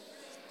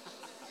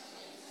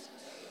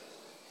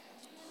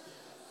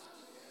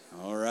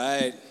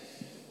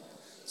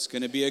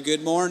going to be a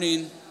good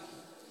morning.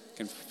 I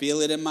can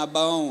feel it in my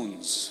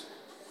bones.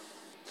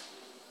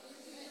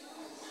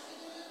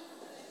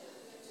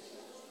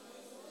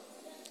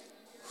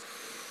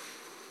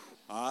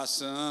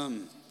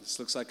 Awesome. This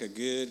looks like a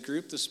good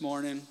group this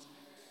morning.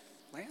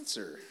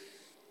 Lancer,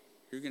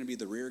 you're going to be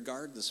the rear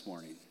guard this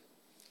morning.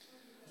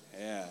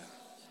 Yeah.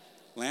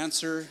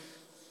 Lancer,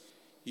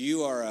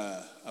 you are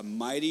a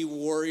mighty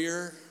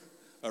warrior,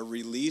 a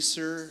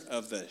releaser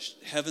of the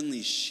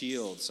heavenly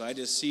shield. So I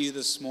just see you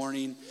this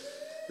morning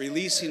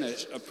releasing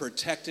a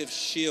protective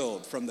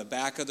shield from the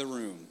back of the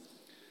room.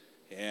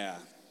 Yeah.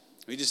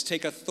 We just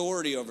take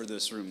authority over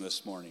this room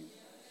this morning.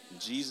 In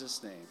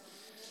Jesus' name.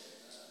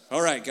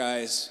 All right,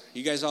 guys.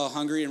 You guys all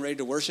hungry and ready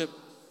to worship?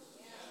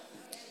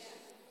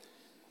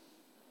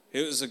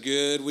 It was a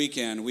good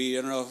weekend.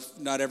 I don't know if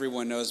not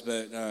everyone knows,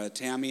 but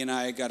Tammy and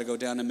I got to go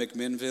down to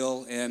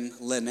McMinnville, and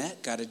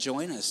Lynette got to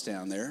join us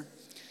down there.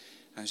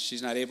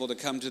 She's not able to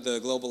come to the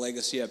Global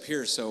Legacy up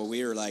here, so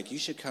we were like, you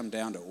should come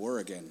down to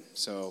Oregon.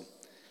 So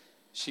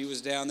she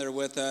was down there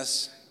with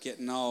us,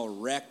 getting all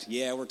wrecked.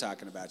 Yeah, we're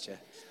talking about you.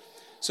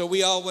 So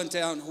we all went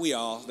down,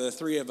 the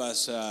three of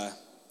us,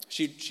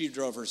 she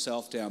drove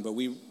herself down, but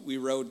we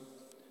rode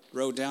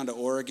down to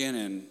Oregon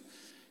and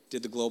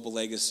did the Global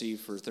Legacy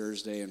for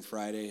Thursday and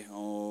Friday.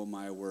 Oh,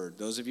 my word.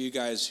 Those of you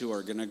guys who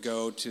are going to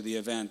go to the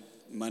event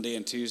Monday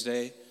and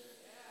Tuesday,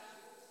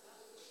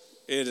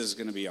 it is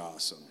going to be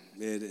awesome.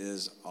 It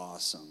is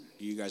awesome.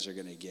 You guys are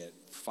going to get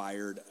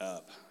fired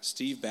up.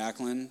 Steve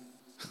Backlund,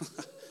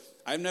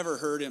 I've never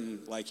heard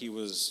him like he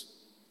was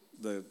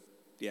the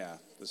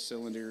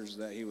cylinders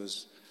that he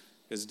was,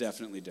 is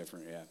definitely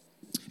different, yeah.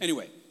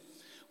 Anyway,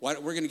 we're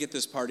going to get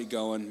this party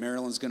going.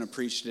 Marilyn's going to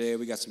preach today.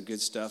 We got some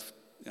good stuff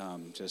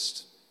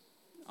just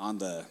on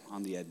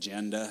the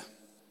agenda,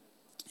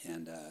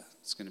 and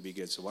it's going to be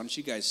good. So why don't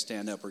you guys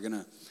stand up? We're going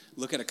to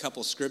look at a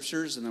couple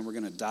scriptures, and then we're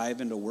going to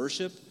dive into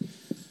worship.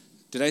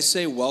 Did I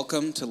say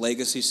welcome to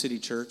Legacy City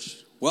Church?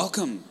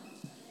 Welcome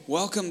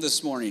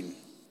this morning.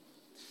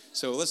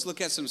 So let's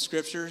look at some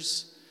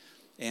scriptures,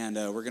 and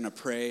we're going to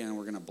pray, and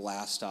we're going to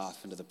blast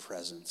off into the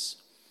presence.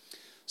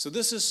 So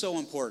this is so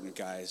important,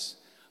 guys.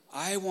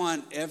 I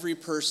want every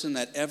person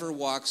that ever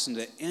walks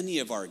into any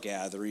of our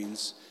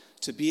gatherings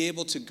to be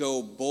able to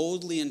go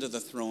boldly into the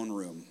throne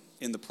room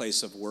in the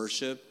place of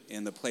worship,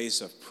 in the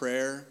place of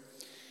prayer.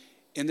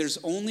 And there's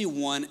only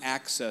one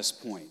access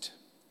point.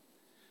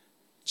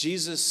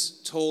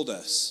 Jesus told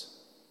us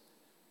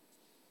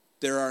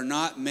there are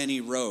not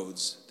many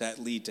roads that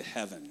lead to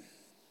heaven.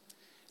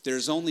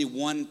 There's only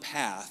one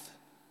path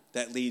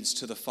that leads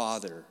to the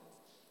Father.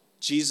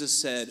 Jesus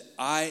said,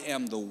 I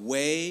am the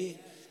way,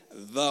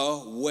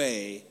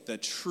 the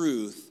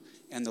truth,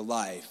 and the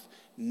life.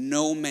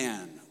 No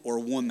man or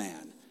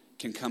woman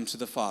can come to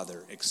the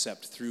Father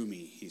except through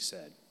me, he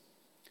said.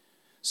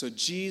 So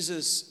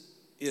Jesus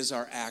is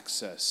our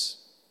access.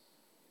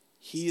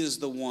 He is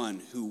the one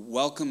who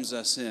welcomes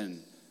us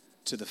in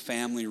to the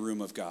family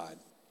room of God.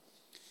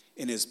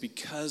 And it's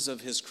because of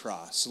his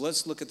cross. So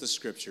let's look at the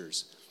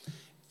scriptures.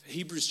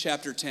 Hebrews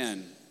chapter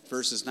 10,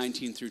 verses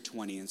 19 through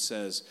 20, and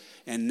says,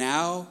 and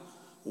now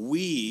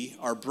we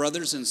are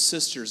brothers and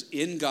sisters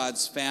in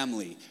God's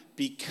family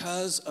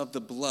because of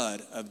the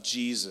blood of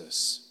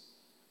Jesus.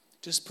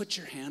 Just put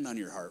your hand on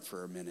your heart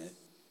for a minute.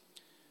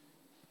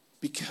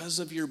 Because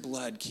of your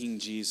blood, King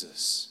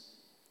Jesus,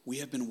 we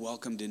have been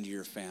welcomed into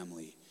your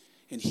family.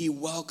 And he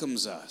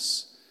welcomes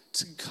us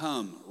to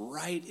come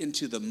right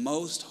into the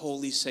most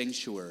holy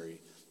sanctuary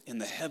in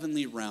the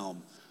heavenly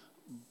realm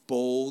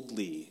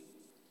boldly.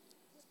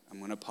 I'm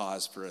going to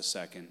pause for a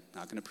second.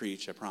 Not going to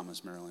preach, I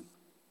promise, Marilyn.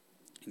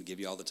 And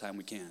give you all the time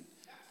we can.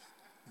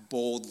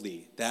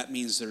 Boldly. That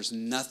means there's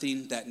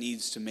nothing that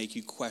needs to make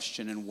you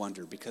question and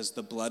wonder, because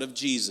the blood of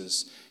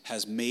Jesus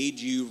has made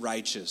you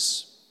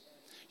righteous.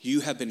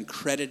 You have been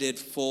credited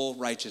full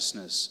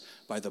righteousness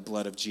by the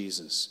blood of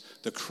Jesus.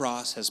 The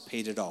cross has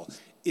paid it all.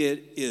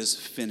 It is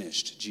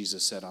finished,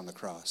 Jesus said on the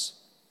cross.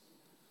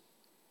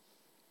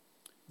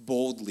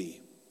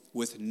 Boldly,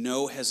 with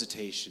no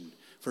hesitation,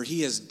 for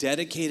he has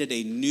dedicated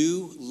a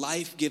new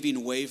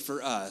life-giving way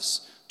for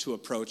us to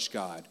approach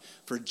God.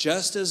 For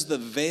just as the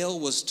veil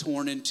was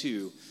torn in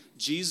two,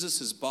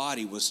 Jesus'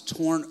 body was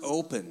torn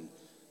open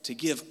to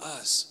give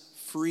us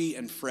free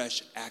and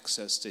fresh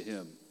access to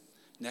him.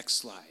 Next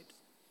slide.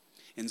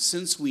 And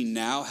since we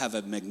now have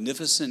a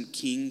magnificent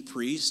king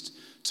priest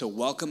to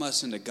welcome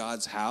us into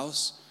God's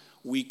house,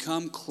 we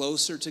come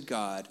closer to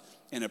God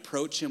and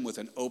approach him with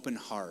an open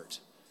heart,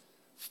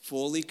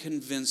 fully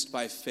convinced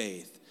by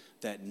faith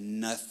that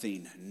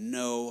nothing,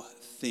 no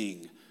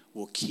thing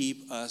will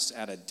keep us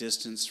at a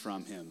distance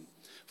from him.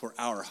 For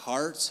our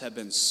hearts have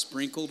been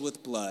sprinkled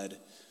with blood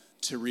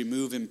to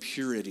remove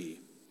impurity,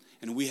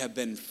 and we have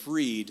been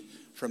freed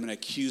from an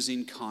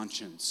accusing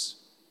conscience.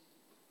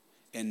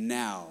 And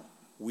now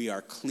we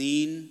are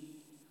clean,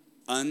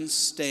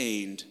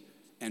 unstained,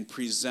 and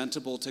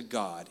presentable to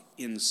God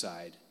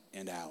inside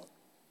and out.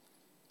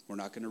 We're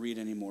not going to read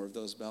any more of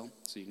those, Belle,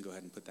 so you can go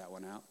ahead and put that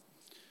one out.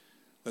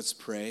 Let's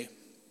pray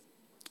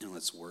and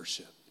let's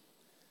worship.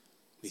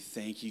 We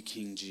thank you,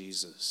 King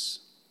Jesus.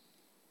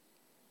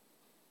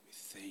 We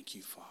thank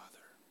you, Father.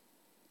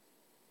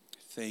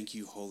 Thank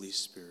you, Holy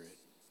Spirit,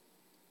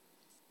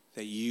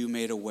 that you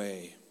made a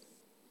way.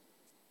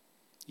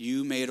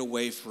 You made a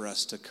way for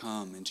us to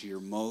come into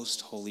your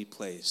most holy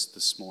place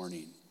this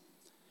morning.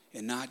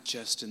 And not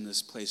just in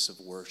this place of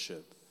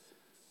worship,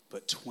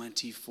 but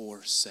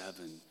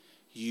 24/7.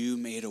 You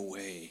made a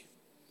way.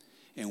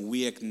 And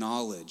we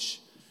acknowledge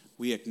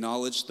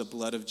the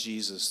blood of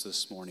Jesus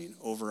this morning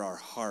over our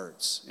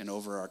hearts and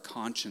over our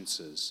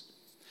consciences.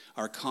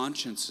 Our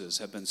consciences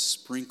have been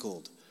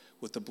sprinkled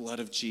with the blood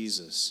of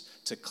Jesus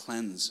to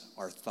cleanse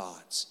our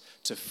thoughts,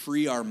 to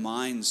free our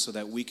minds so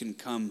that we can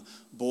come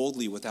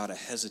boldly without a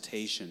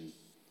hesitation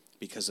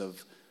because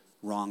of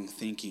wrong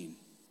thinking.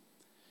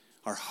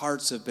 Our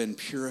hearts have been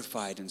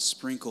purified and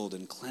sprinkled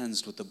and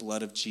cleansed with the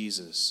blood of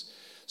Jesus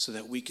so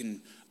that we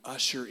can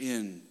usher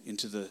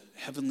into the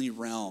heavenly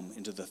realm,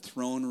 into the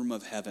throne room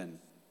of heaven,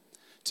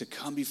 to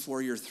come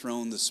before your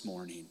throne this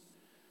morning,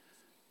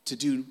 to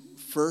do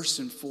first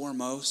and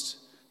foremost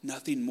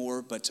nothing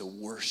more but to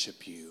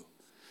worship you,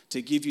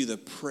 to give you the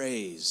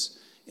praise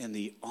and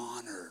the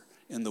honor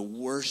and the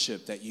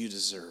worship that you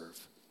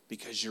deserve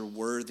because you're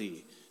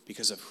worthy,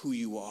 because of who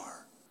you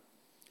are.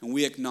 And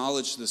we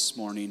acknowledge this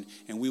morning,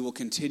 and we will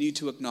continue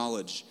to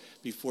acknowledge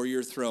before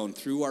your throne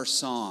through our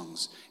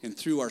songs and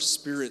through our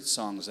spirit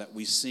songs that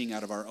we sing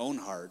out of our own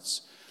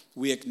hearts.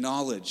 We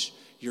acknowledge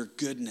your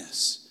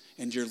goodness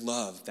and your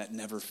love that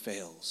never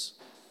fails.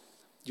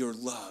 Your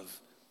love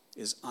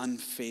is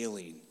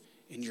unfailing,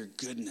 and your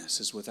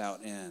goodness is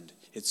without end.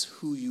 It's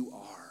who you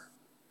are.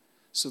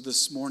 So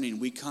this morning,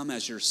 we come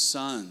as your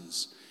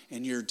sons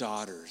and your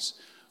daughters,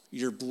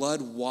 your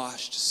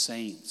blood-washed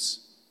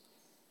saints.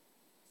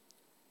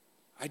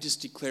 I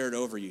just declare it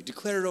over you.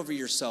 Declare it over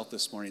yourself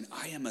this morning.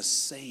 I am a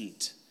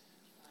saint.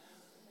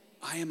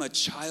 I am a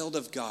child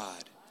of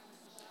God.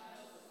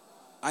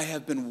 I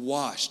have been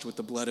washed with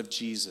the blood of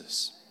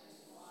Jesus.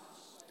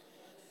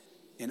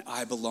 And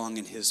I belong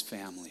in his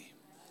family.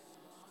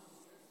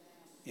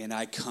 And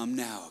I come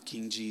now,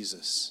 King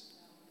Jesus,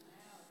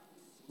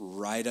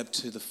 right up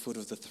to the foot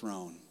of the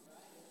throne.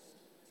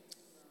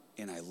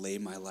 And I lay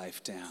my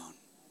life down.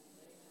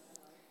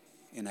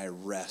 And I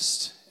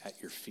rest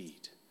at your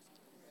feet.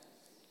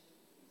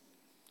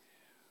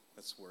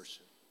 Let's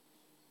worship.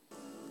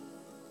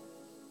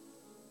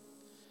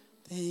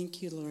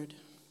 Thank you, Lord.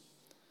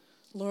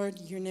 Lord,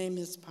 your name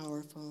is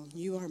powerful.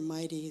 You are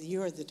mighty.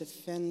 You are the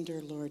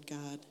defender, Lord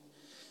God.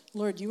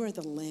 Lord, you are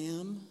the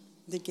Lamb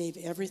that gave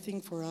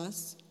everything for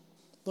us.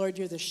 Lord,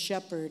 you're the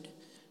shepherd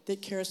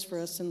that cares for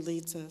us and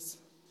leads us.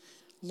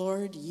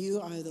 Lord,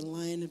 you are the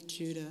Lion of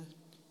Judah.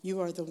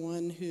 You are the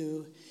one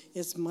who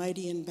is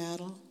mighty in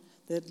battle,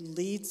 that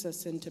leads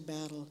us into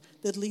battle,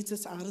 that leads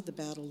us out of the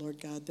battle, Lord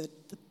God, that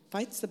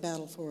fights the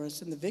battle for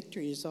us, and the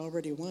victory is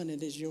already won.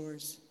 It is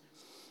yours.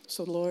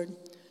 So, Lord,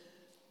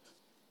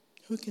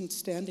 who can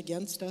stand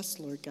against us,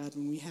 Lord God,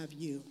 when we have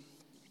you?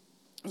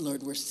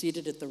 Lord, we're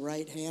seated at the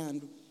right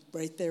hand,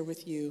 right there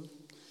with you.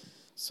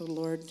 So,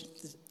 Lord,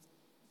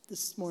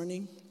 this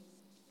morning,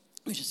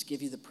 we just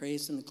give you the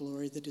praise and the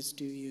glory that is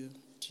due you.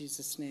 In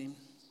Jesus' name.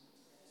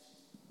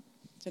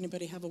 Does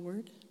anybody have a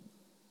word?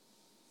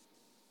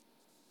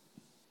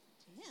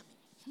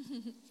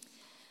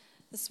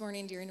 This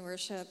morning during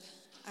worship,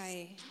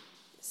 I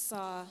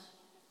saw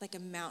like a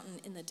mountain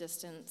in the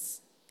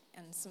distance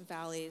and some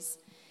valleys.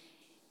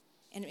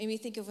 And it made me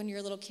think of when you're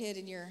a little kid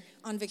and you're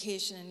on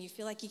vacation and you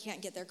feel like you can't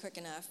get there quick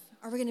enough.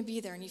 Are we going to be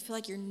there? And you feel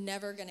like you're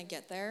never going to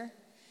get there.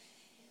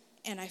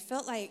 And I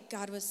felt like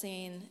God was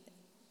saying,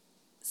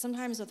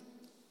 sometimes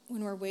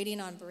when we're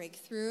waiting on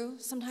breakthrough,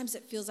 sometimes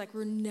it feels like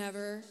we're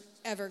never,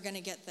 ever going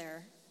to get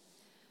there.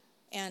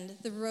 And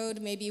the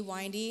road may be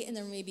windy and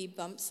there may be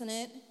bumps in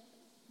it,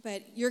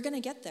 but you're going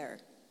to get there.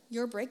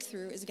 Your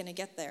breakthrough is going to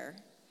get there.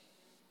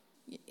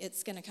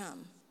 It's going to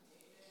come.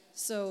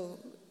 So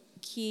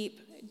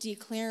keep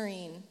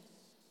declaring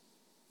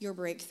your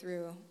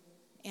breakthrough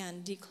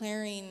and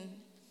declaring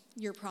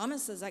your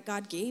promises that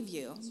God gave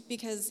you,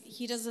 because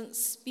he doesn't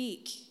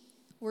speak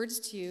words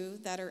to you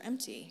that are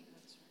empty.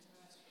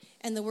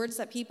 And the words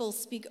that people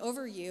speak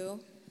over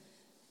you,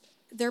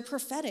 they're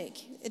prophetic.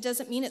 It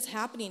doesn't mean it's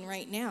happening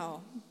right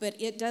now, but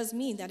it does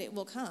mean that it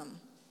will come.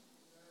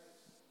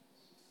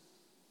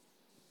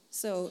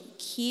 So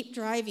keep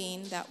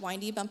driving that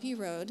windy, bumpy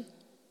road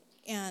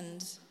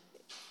and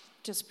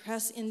just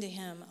press into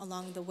him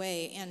along the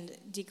way and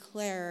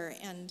declare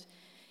and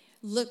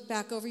look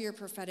back over your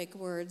prophetic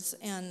words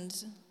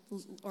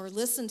or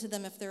listen to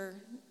them if they're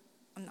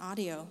on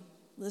audio.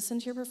 Listen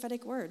to your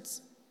prophetic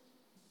words.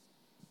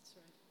 That's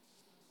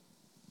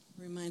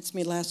right. Reminds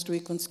me last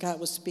week when Scott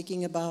was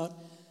speaking about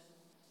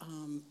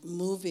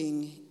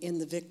moving in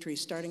the victory,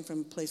 starting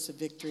from a place of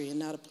victory and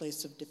not a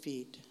place of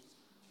defeat.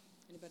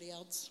 Anybody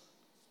else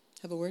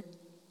have a word?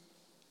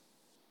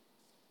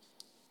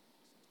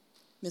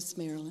 Miss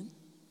Marilyn.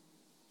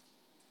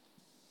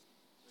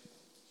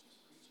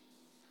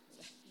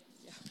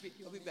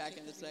 We'll be back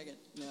in a second.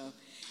 No.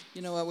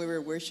 You know, while we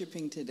were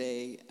worshiping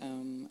today,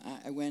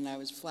 when I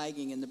was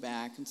flagging in the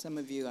back, and some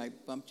of you, I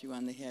bumped you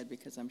on the head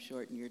because I'm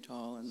short and you're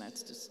tall, and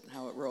that's just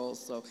how it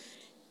rolls. So,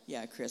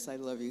 yeah, Chris, I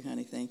love you,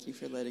 honey. Thank you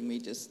for letting me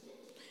just...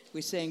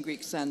 We say in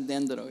Greek, san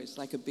dendro. It's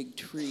like a big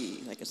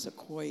tree, like a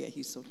sequoia.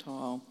 He's so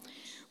tall.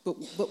 But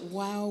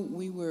while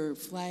we were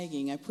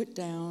flagging, I put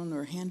down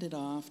or handed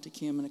off to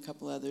Kim and a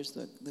couple others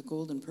the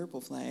gold and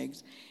purple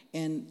flags,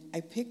 and I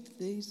picked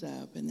these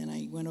up, and then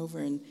I went over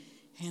and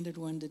handed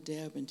one to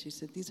Deb, and she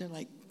said, these are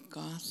like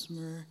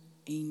gossamer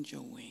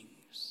angel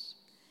wings.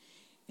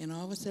 And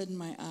all of a sudden,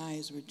 my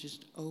eyes were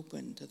just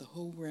open to the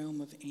whole realm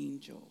of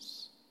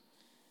angels.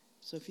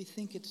 So if you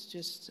think it's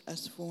just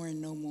us four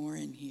and no more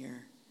in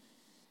here,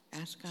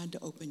 ask God to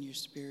open your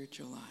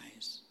spiritual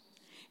eyes.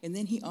 And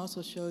then he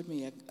also showed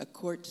me a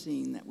court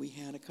scene that we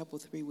had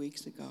 3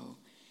 weeks ago.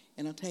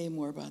 And I'll tell you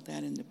more about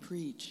that in the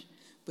preach.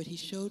 But he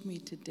showed me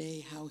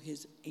today how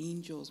his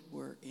angels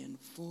were in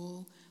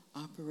full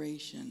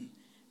operation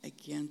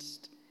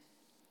against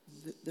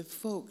the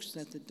folks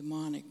that the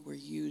demonic were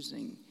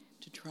using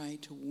to try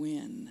to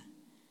win.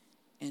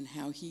 And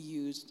how he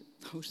used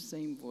those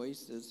same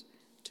voices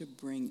to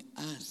bring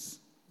us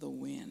the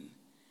win.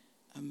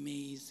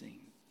 Amazing.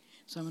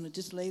 So I'm going to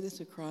just lay this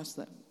across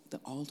the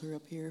altar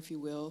up here, if you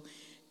will,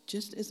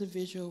 just as a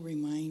visual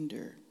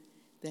reminder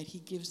that he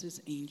gives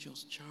his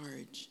angels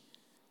charge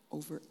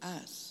over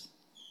us.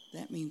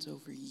 That means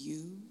over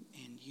you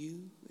and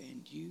you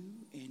and you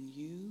and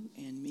you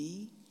and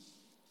me,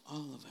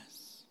 all of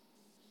us.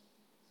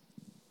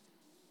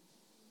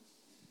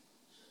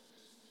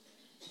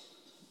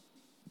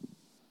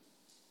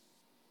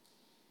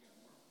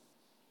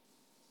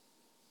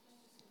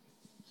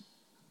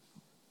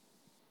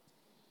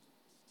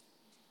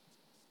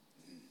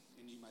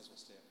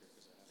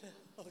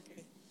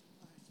 Okay.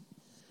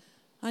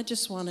 I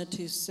just wanted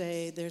to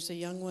say there's a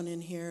young one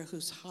in here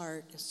whose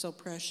heart is so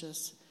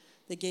precious.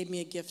 They gave me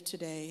a gift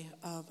today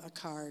of a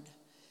card,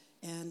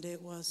 and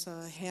it was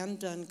a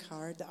hand-done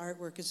card. The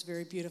artwork is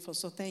very beautiful,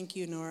 so thank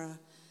you, Nora.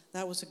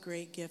 That was a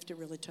great gift. It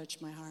really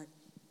touched my heart.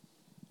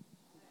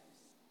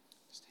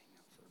 Just hang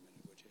out for a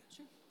minute, would you?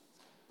 Sure.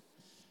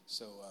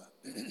 So,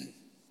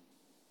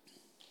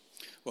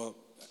 well,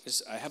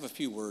 I have a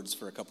few words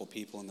for a couple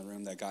people in the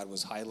room that God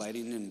was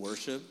highlighting in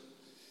worship.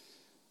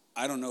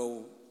 I don't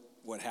know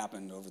what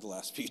happened over the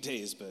last few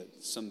days, but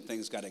some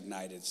things got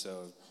ignited,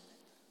 so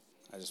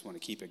I just want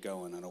to keep it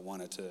going. I don't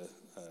want it to,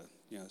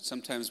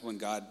 sometimes when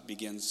God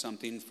begins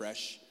something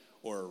fresh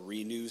or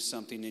renews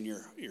something in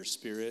your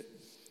spirit,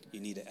 you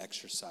need to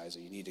exercise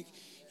it. You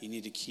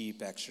need to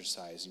keep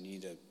exercising. You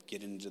need to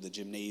get into the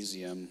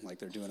gymnasium like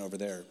they're doing over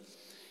there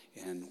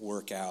and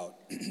work out.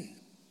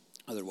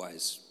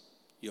 Otherwise,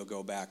 you'll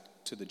go back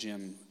to the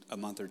gym a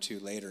month or two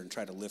later and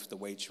try to lift the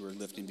weights you were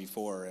lifting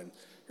before, and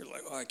you're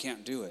like, oh, I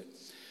can't do it.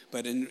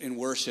 But in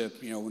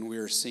worship, when we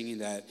were singing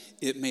that,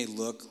 it may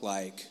look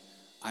like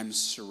I'm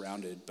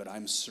surrounded, but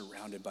I'm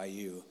surrounded by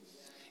you.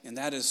 And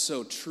that is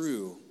so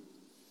true.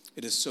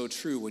 It is so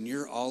true. When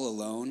you're all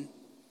alone,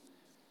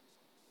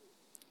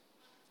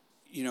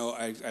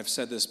 I've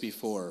said this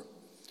before.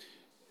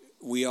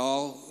 We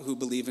all who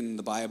believe in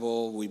the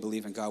Bible, we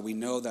believe in God, we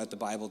know that the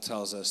Bible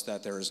tells us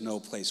that there is no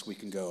place we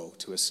can go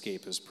to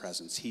escape his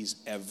presence. He's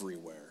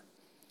everywhere.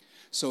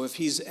 So if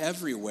he's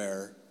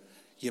everywhere,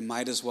 you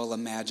might as well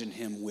imagine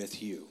him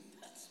with you.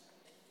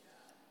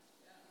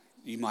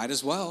 You might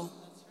as well.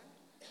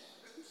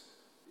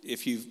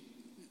 If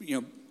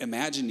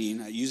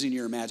imagining, using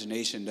your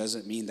imagination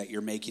doesn't mean that you're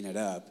making it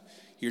up.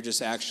 You're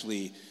just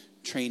actually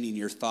training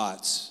your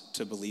thoughts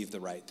to believe the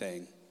right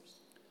thing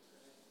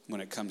when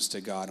it comes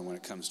to God and when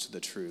it comes to the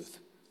truth.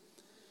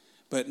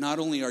 But not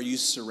only are you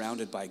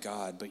surrounded by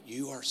God, but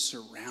you are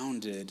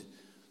surrounded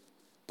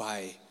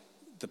by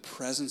the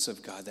presence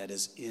of God that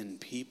is in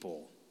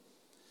people.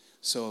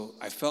 So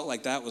I felt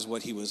like that was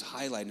what he was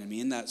highlighting to me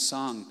in that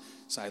song.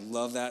 So I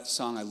love that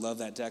song. I love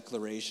that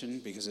declaration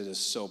because it is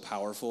so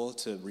powerful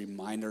to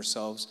remind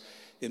ourselves.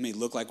 It may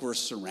look like we're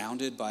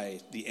surrounded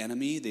by the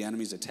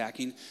enemy's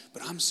attacking,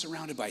 but I'm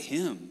surrounded by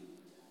him.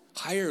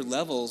 Higher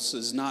levels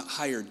is not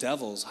higher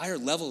devils. Higher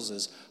levels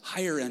is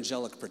higher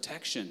angelic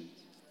protection.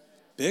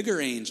 Bigger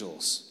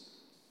angels.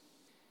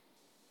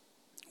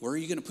 Where are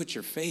you going to put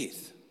your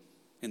faith?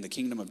 In the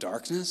kingdom of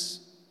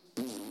darkness?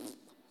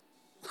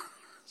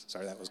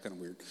 Sorry, that was kind of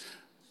weird.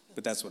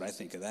 But that's what I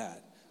think of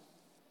that.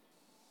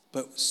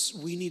 But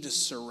we need to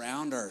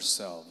surround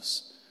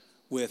ourselves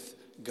with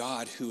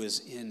God who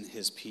is in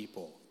his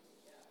people.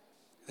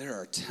 There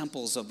are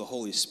temples of the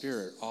Holy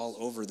Spirit all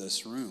over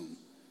this room.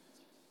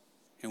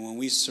 And when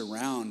we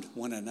surround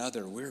one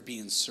another, we're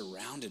being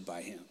surrounded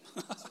by him.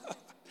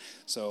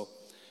 So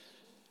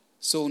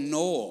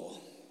Noel,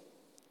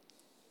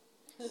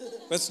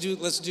 let's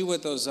do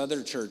what those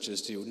other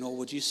churches do. Noel,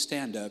 would you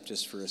stand up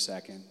just for a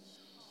second?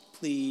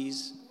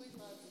 Please.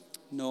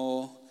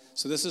 Noel.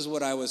 So this is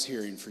what I was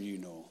hearing for you,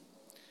 Noel.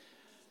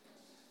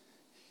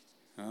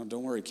 Oh,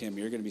 don't worry, Kim.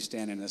 You're going to be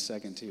standing in a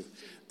second, too.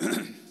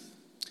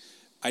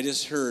 I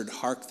just heard,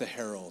 hark the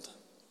herald.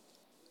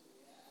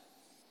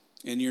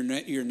 In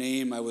your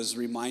name, I was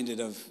reminded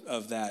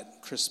of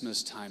that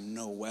Christmas time,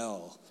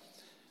 Noel.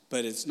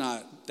 But it's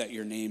not that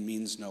your name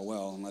means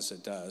Noel, unless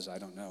it does, I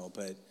don't know.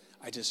 But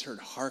I just heard,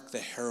 hark the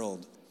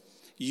herald.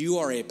 You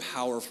are a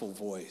powerful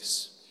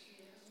voice.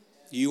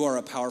 You are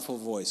a powerful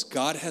voice.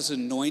 God has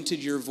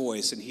anointed your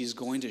voice, and he's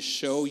going to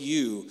show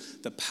you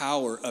the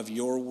power of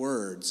your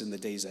words in the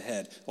days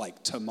ahead,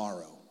 like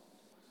tomorrow.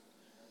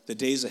 The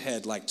days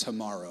ahead, like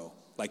tomorrow,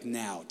 like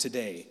now,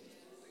 today.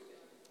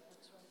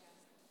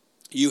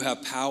 You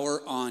have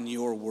power on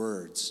your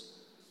words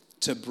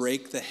to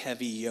break the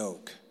heavy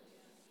yoke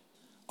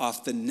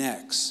off the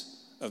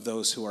necks of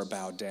those who are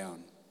bowed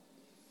down.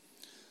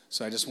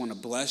 So I just want to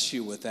bless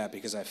you with that,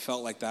 because I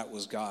felt like that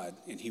was God,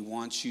 and he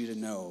wants you to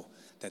know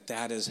that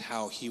that is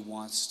how he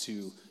wants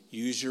to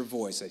use your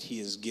voice, that he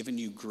has given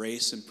you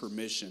grace and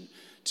permission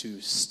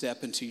to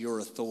step into your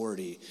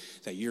authority,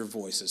 that your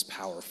voice is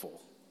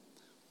powerful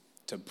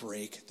to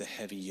break the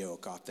heavy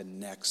yoke off the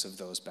necks of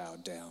those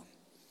bowed down.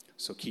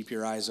 So keep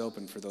your eyes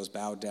open for those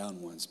bowed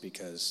down ones,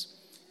 because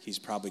he's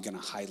probably going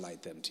to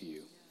highlight them to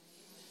you.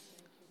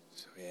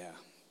 So yeah.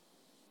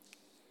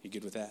 You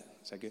good with that?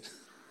 Is that good?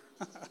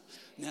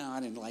 No, I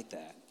didn't like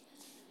that.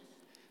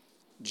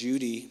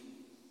 Judy,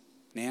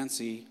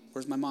 Nancy,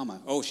 where's my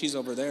mama? Oh, she's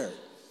over there.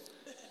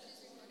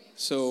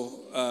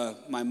 So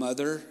my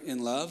mother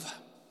in love,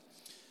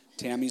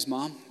 Tammy's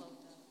mom.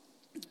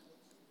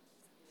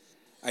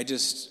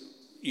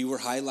 You were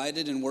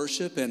highlighted in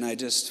worship, and I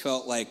just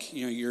felt like,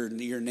 your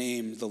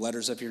name, the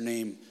letters of your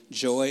name,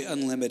 Joy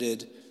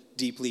Unlimited,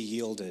 Deeply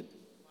Yielded.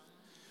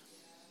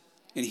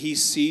 And he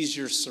sees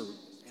your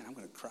man, I'm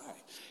going to cry.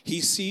 He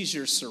sees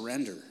your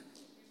surrender.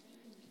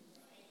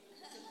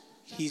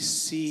 He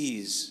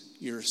sees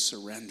your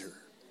surrender.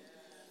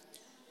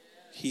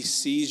 He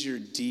sees your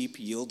deep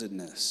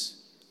yieldedness.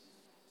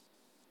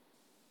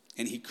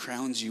 And he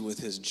crowns you with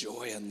his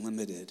joy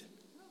unlimited.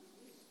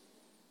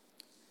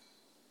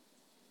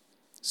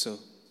 So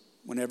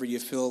whenever you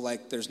feel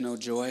like there's no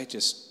joy,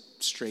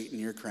 just straighten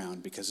your crown,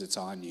 because it's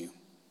on you.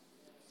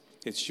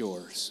 It's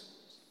yours.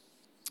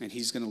 And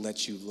he's going to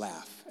let you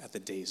laugh at the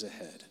days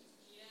ahead.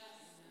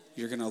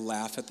 You're going to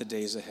laugh at the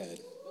days ahead.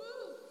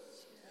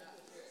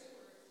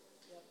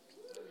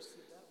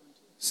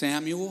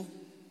 Samuel,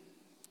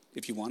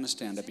 if you want to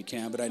stand up, you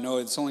can. But I know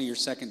it's only your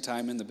second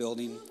time in the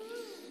building.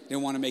 I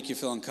didn't want to make you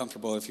feel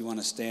uncomfortable if you want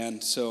to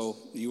stand. So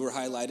you were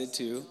highlighted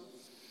too.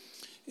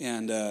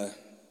 And, I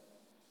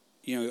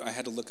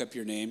had to look up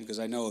your name, because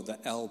I know the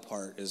L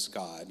part is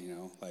God,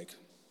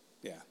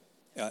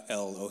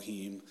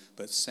 Elohim.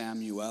 But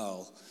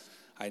Samuel,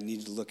 I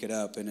needed to look it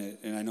up.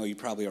 And I know you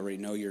probably already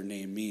know your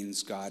name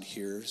means God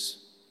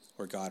hears,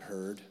 or God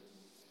heard.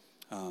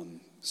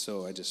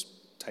 So I just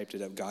typed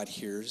it up. God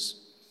hears.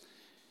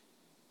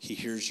 He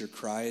hears your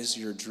cries,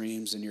 your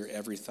dreams, and your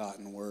every thought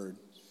and word.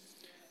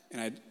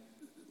 And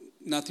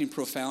nothing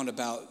profound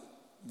about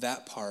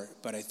that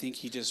part, but I think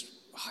he just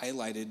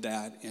highlighted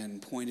that and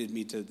pointed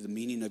me to the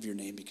meaning of your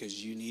name,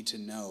 because you need to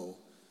know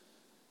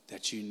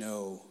that he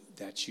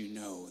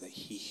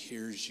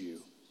hears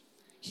you.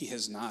 He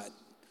has not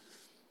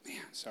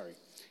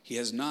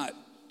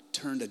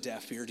turned a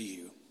deaf ear to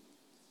you.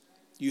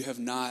 You have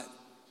not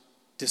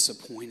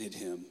disappointed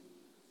him.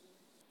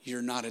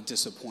 You're not a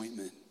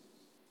disappointment.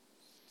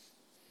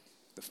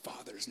 The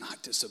Father's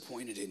not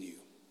disappointed in you.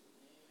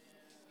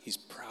 He's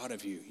proud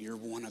of you. You're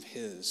one of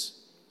his,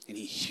 and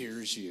he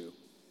hears you.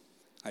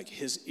 Like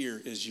his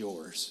ear is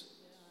yours.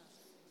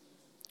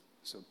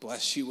 So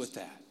bless you with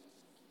that.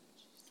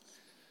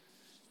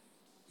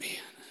 Man.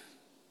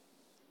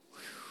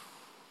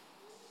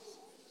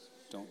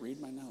 Don't read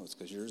my notes,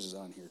 because yours is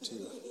on here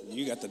too.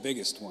 You got the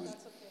biggest one.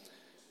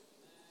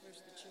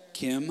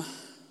 Kim.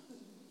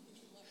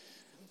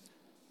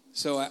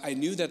 So I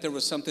knew that there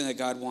was something that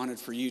God wanted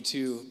for you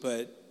too,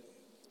 but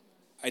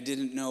I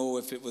didn't know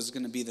if it was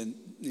going to be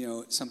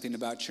something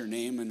about your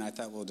name. And I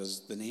thought, well,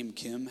 does the name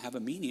Kim have a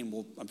meaning?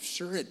 Well, I'm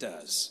sure it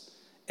does.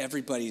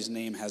 Everybody's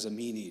name has a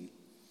meaning.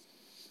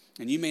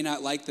 And you may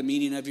not like the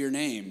meaning of your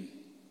name.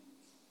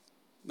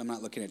 I'm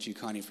not looking at you,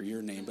 Connie, for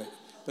your name,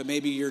 but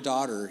maybe your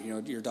daughter,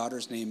 your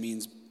daughter's name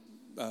means,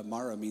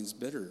 Mara means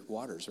bitter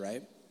waters,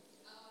 right?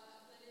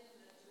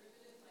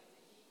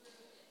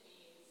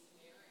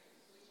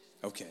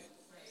 Okay.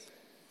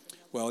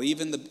 Well,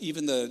 even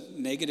the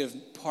negative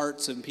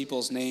parts of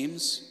people's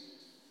names,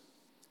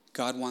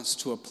 God wants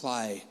to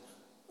apply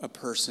a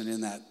person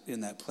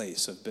in that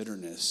place of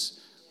bitterness.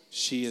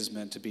 She is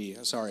meant to be,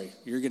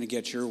 you're going to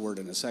get your word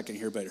in a second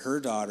here, but her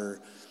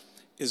daughter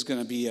is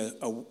going to be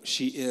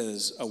she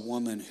is a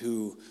woman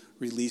who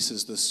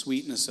releases the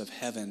sweetness of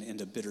heaven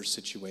into bitter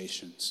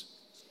situations.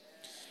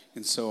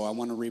 And so I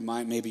want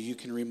to maybe you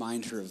can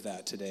remind her of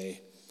that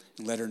today,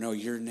 and let her know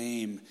your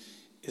name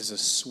is a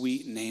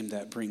sweet name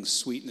that brings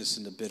sweetness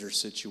into bitter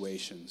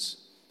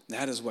situations.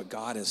 That is what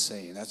God is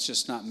saying. That's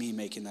just not me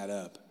making that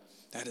up.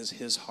 That is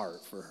his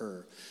heart for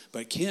her.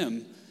 But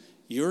Kim,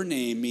 your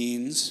name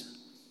means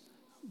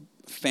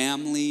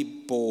family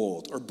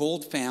bold, or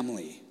bold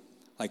family,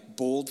 like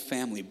bold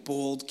family,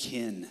 bold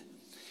kin.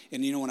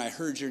 And when I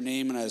heard your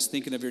name and I was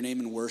thinking of your name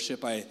in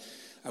worship, I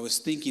was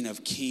thinking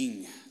of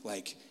king,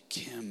 like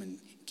Kim and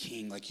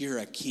King, like you're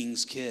a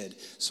king's kid.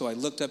 So I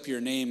looked up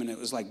your name and it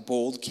was like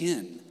bold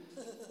kin,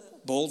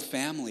 bold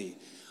family.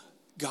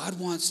 God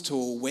wants to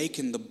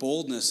awaken the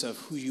boldness of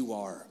who you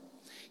are.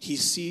 He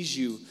sees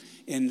you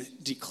and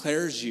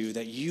declares you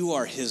that you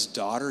are his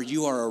daughter.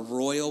 You are a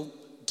royal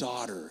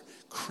daughter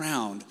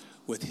crowned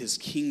with his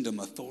kingdom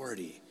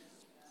authority.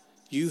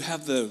 You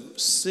have the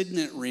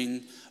signet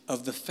ring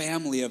of the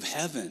family of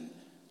heaven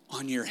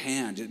on your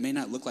hand. It may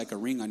not look like a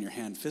ring on your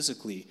hand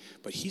physically,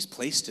 but he's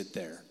placed it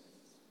there.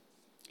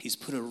 He's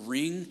put a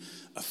ring,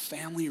 a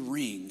family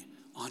ring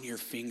on your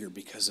finger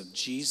because of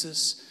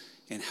Jesus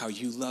and how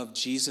you love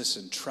Jesus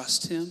and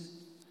trust him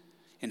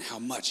and how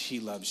much he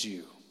loves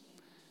you.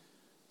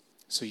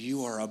 So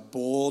you are a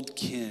bold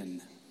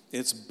kin.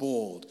 It's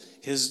bold.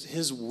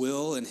 His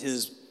will and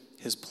his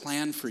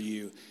plan for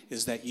you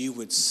is that you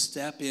would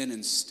step in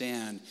and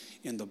stand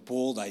in the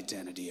bold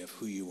identity of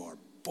who you are.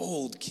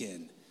 Bold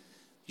kin.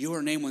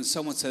 Your name, when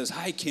someone says,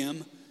 "Hi,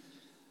 Kim,"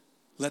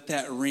 let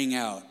that ring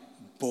out.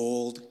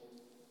 Bold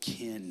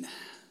kin.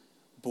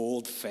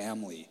 Bold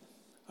family.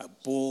 A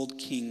bold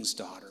king's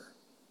daughter.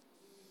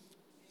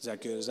 Is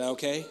that good? Is that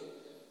okay?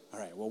 All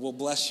right. Well, we'll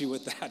bless you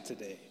with that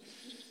today.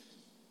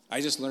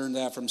 I just learned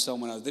that from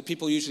someone else.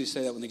 People usually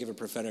say that when they give a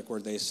prophetic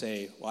word. They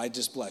say, "Well, I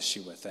just bless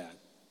you with that."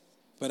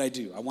 But I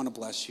do. I want to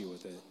bless you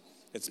with it.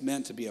 It's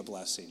meant to be a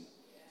blessing.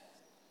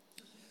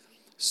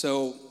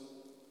 So,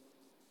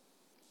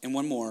 and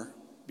one more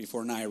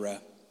before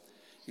Naira.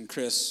 And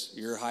Chris,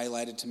 you're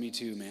highlighted to me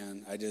too,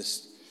 man. I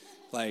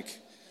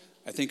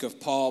think of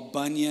Paul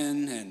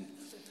Bunyan and,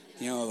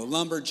 the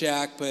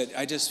lumberjack, but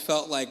I just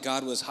felt like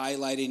God was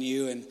highlighting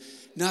you, and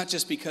not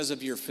just because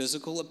of your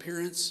physical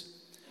appearance,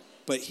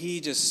 but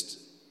he just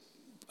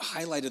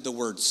highlighted the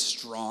word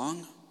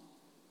strong.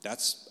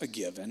 That's a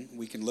given.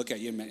 We can look at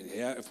you.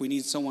 Yeah, if we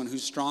need someone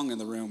who's strong in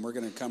the room, we're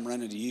going to come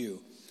running to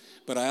you.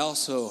 But I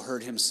also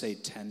heard him say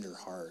tender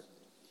heart.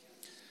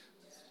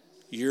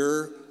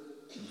 Your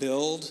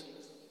build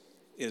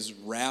is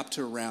wrapped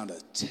around a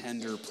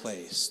tender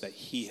place that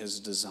he has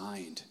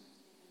designed.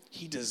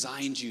 He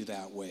designed you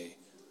that way,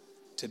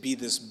 to be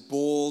this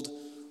bold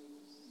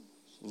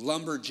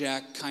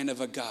lumberjack kind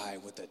of a guy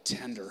with a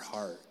tender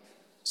heart,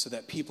 so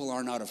that people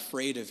are not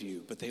afraid of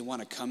you, but they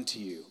want to come to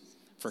you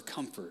for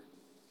comfort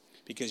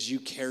because you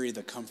carry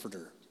the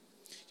comforter.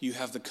 You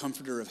have the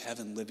comforter of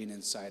heaven living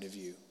inside of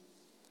you.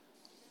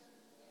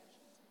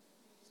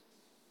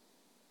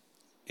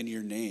 And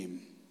your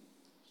name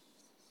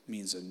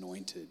means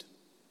anointed.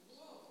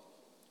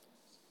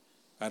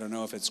 I don't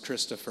know if it's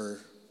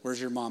Christopher.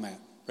 Where's your mom at?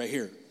 Right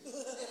here.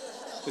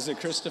 Is it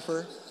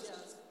Christopher?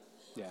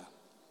 Yeah.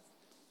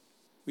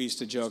 We used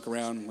to joke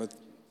around with,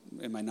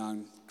 and my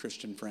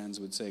non-Christian friends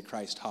would say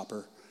Christ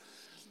hopper.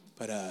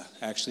 But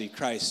actually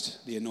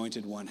Christ, the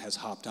anointed one, has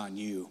hopped on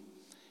you.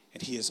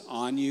 And he is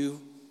on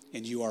you,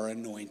 and you are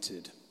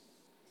anointed.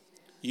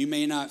 You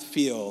may not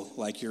feel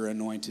like you're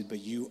anointed, but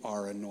you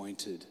are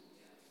anointed.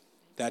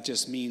 That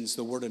just means,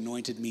 the word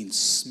anointed means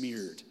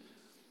smeared.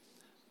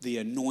 The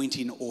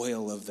anointing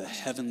oil of the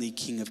heavenly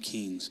King of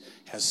Kings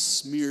has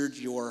smeared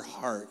your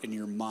heart and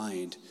your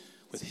mind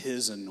with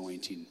his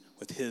anointing,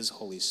 with his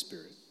Holy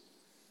Spirit.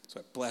 So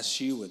I bless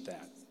you with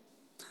that.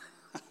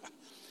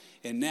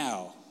 And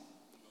now,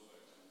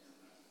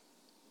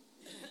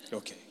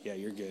 okay, yeah,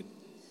 you're good.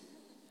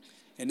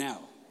 And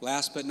now,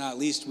 last but not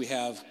least, we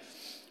have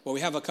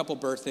a couple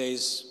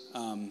birthdays.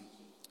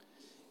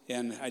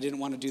 And I didn't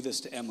want to do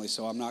this to Emily,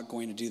 so I'm not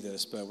going to do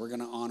this, but we're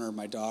going to honor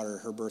my daughter.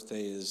 Her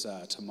birthday is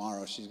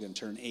tomorrow. She's going to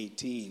turn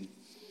 18.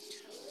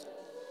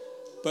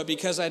 But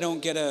because I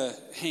don't get to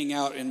hang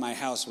out in my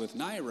house with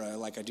Naira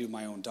like I do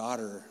my own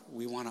daughter,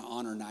 we want to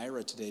honor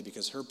Naira today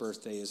because her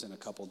birthday is in a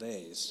couple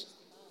days.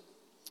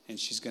 And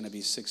she's going to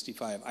be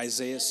 65.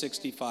 Isaiah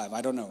 65.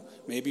 I don't know.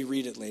 Maybe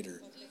read it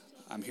later.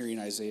 I'm hearing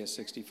Isaiah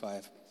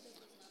 65.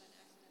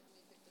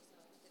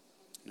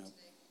 No.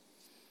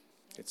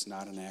 It's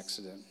not an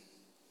accident.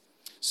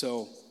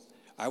 So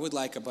I would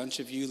like a bunch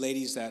of you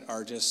ladies that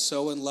are just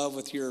so in love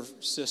with your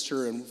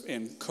sister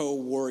and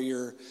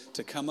co-warrior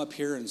to come up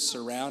here and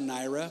surround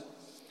Naira.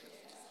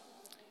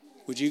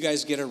 Would you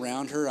guys get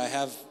around her? I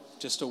have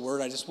just a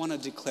word I just want to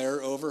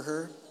declare over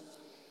her.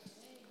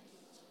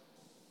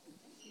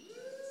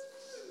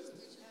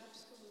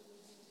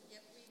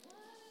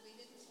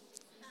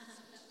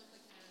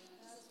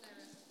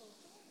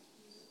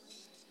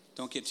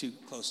 Don't get too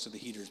close to the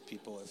heaters,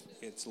 people, if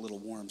it's a little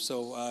warm.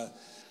 So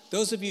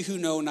those of you who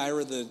know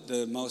Naira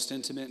the most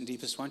intimate and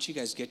deepest, why don't you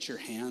guys get your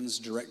hands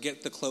direct,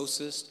 get the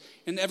closest,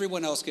 and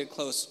everyone else get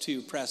close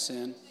to press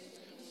in.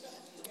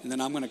 And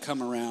then I'm going to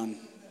come around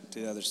to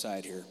the other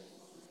side here.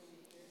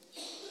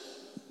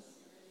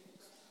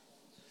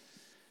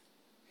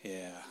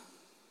 Yeah.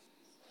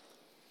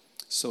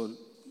 So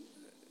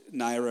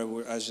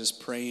Naira, I was just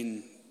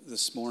praying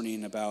this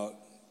morning about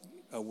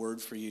a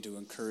word for you to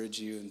encourage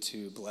you and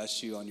to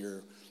bless you on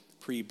your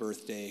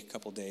pre-birthday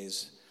couple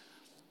days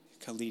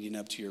leading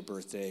up to your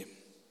birthday.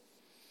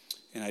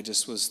 And I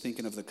just was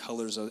thinking of the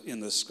colors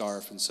in the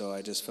scarf, and so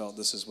I just felt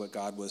this is what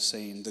God was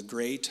saying. The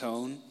gray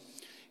tone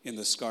in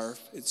the scarf,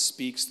 it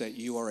speaks that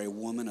you are a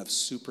woman of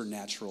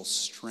supernatural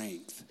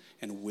strength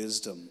and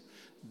wisdom,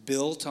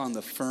 built on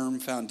the firm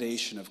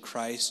foundation of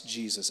Christ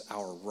Jesus,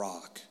 our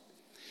rock.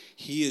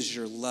 He is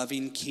your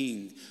loving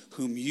King,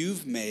 whom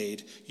you've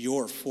made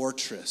your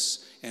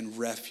fortress and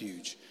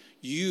refuge.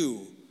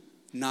 You,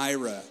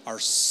 Naira, are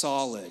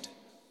solid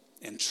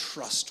and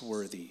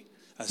trustworthy,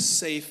 a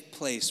safe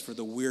place for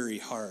the weary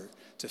heart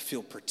to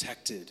feel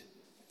protected.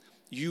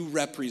 You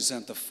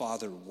represent the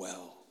Father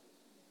well.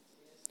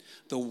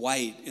 The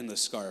white in the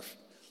scarf,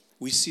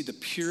 we see the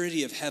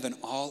purity of heaven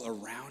all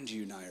around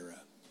you, Naira.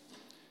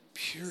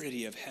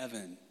 Purity of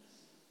heaven.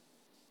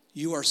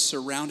 You are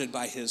surrounded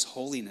by his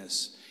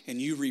holiness, and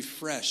you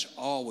refresh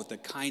all with the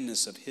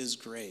kindness of his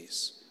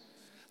grace.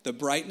 The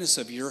brightness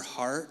of your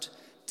heart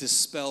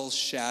dispels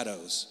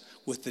shadows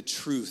with the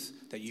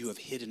truth that you have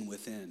hidden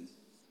within.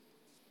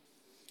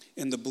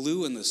 And the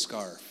blue in the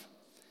scarf,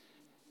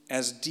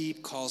 as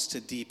deep calls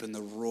to deep in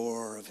the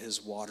roar of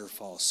his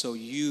waterfall, so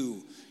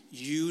you,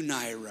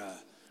 Naira,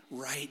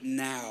 right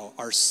now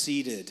are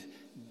seated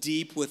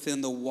deep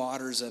within the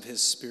waters of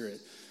his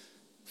Spirit,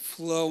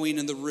 flowing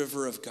in the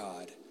river of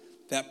God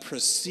that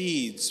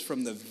proceeds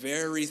from the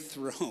very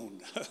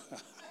throne,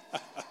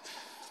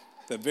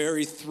 the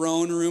very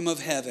throne room of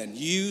heaven.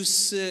 You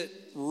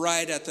sit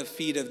right at the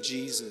feet of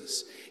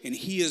Jesus, and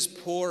he is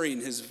pouring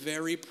his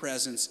very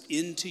presence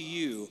into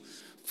you,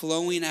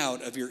 flowing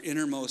out of your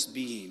innermost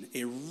being,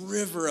 a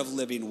river of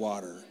living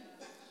water.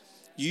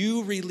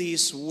 You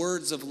release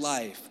words of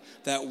life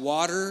that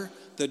water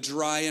the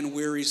dry and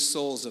weary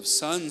souls of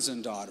sons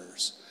and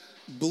daughters.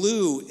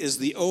 Blue is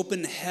the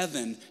open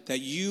heaven that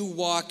you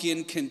walk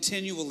in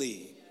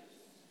continually.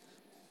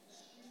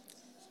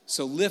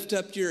 So lift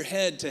up your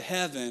head to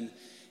heaven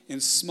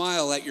and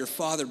smile at your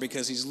Father,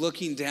 because he's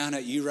looking down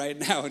at you right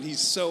now and he's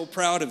so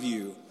proud of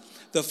you.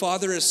 The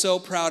Father is so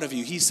proud of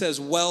you. He says,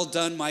 "Well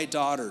done, my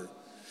daughter.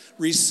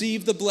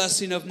 Receive the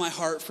blessing of my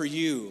heart for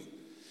you.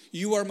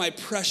 You are my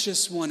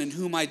precious one in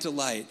whom I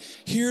delight.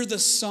 Hear the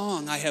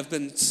song I have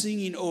been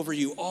singing over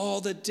you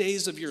all the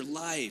days of your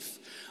life.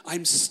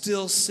 I'm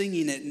still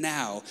singing it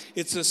now.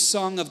 It's a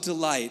song of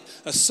delight,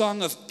 a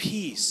song of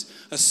peace,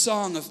 a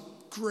song of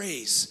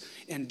grace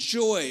and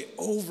joy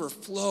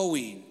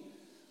overflowing."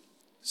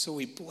 So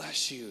we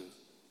bless you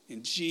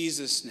in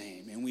Jesus'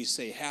 name, and we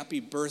say happy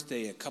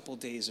birthday a couple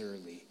days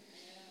early.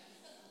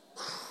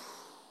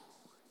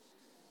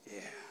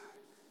 Yeah.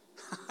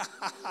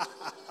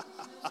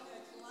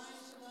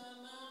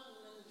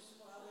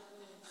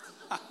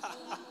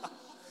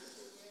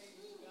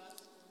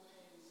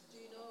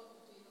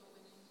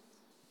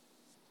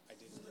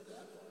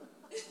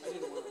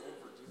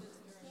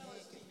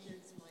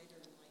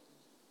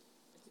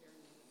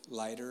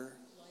 Lighter,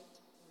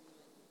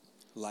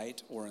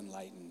 light, or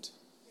enlightened?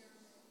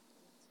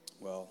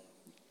 Well,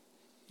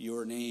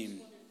 your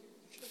name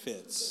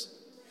fits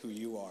who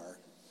you are.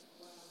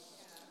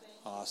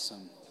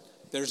 Awesome.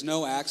 There's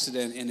no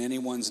accident in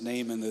anyone's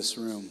name in this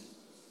room.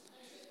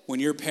 When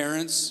your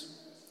parents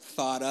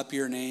thought up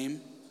your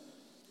name,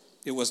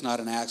 it was not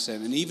an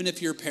accident. And even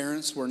if your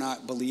parents were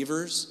not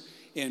believers,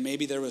 and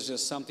maybe there was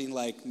just something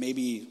like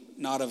maybe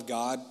not of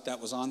God that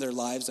was on their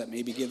lives that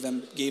maybe gave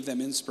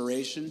them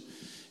inspiration,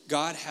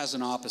 God has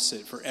an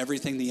opposite for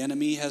everything the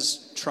enemy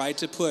has tried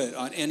to put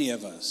on any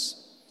of us.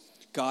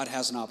 God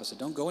has an opposite.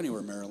 Don't go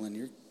anywhere,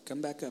 Marilyn.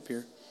 Come back up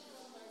here.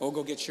 Oh,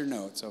 go get your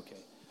notes. Okay.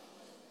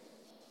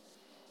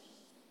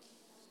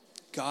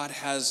 God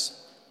has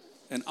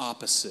an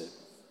opposite.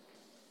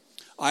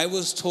 I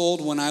was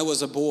told when I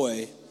was a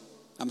boy,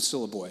 I'm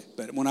still a boy,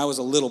 but when I was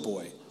a little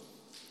boy,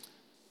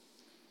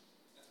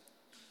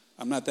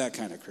 I'm not that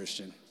kind of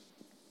Christian.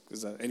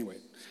 Anyway,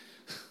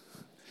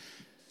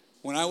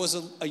 when I was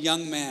a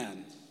young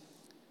man,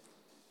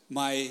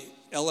 my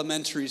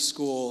elementary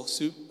school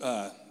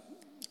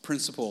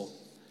principal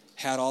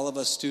had all of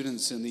us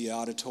students in the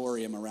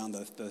auditorium around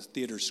the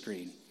theater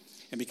screen.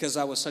 And because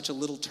I was such a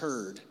little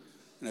turd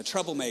and a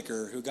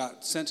troublemaker who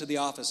got sent to the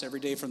office every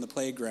day from the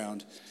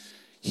playground,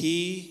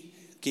 he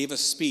gave a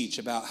speech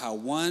about how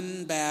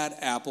one bad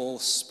apple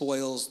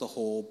spoils the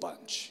whole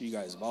bunch. You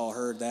guys have all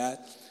heard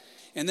that.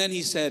 And then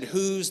he said,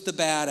 "Who's the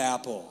bad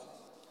apple?"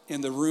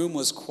 And the room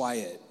was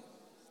quiet.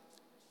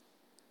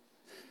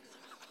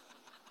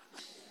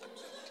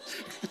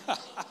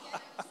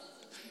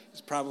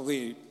 It's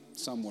probably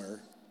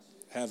somewhere,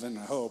 heaven,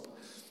 I hope.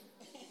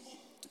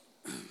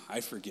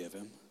 I forgive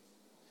him.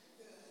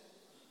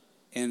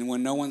 And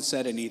when no one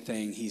said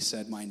anything, he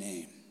said my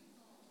name.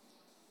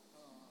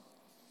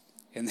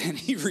 And then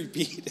he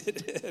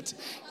repeated it.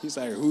 He's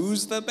like,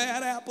 "Who's the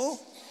bad apple?"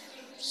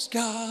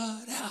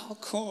 Scott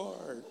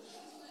Alcorn.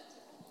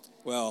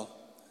 Well,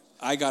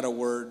 I got a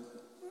word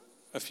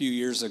a few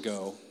years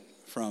ago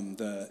from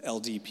the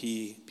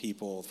LDP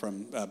people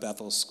from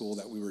Bethel School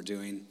that we were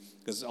doing,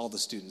 because all the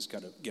students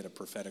got to get a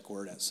prophetic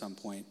word at some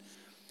point.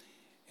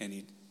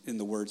 And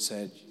the word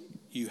said,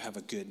 "You have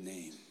a good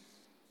name.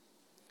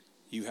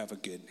 You have a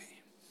good name."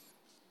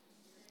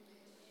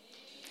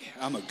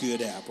 Yeah, I'm a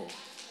good apple.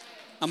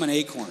 I'm an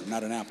acorn,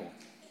 not an apple.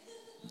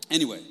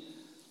 Anyway,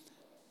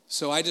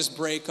 so I just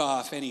break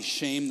off any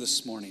shame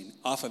this morning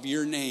off of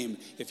your name.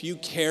 If you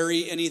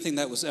carry anything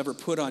that was ever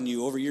put on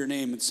you over your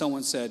name and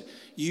someone said,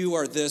 you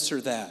are this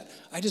or that,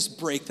 I just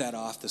break that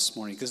off this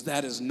morning because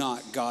that is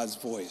not God's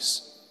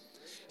voice.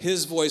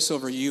 His voice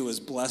over you is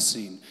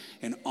blessing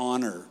and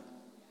honor.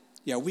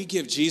 Yeah, we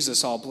give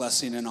Jesus all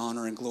blessing and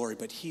honor and glory,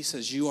 but he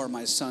says, you are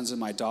my sons and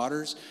my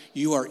daughters.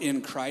 You are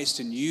in Christ,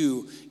 and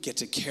you get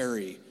to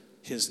carry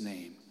his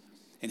name.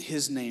 And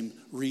his name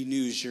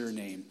renews your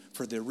name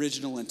for the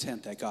original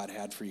intent that God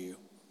had for you.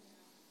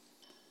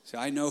 See,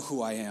 I know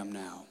who I am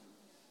now.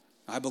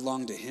 I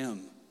belong to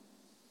him.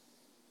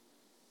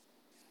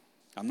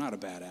 I'm not a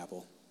bad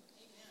apple.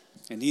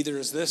 And neither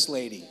is this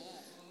lady.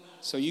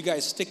 So you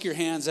guys stick your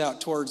hands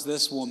out towards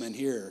this woman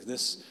here,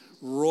 this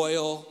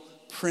royal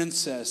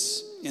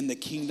princess in the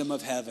kingdom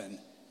of heaven.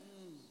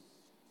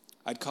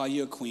 I'd call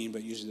you a queen,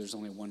 but usually there's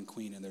only one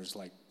queen and there's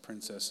like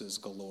princesses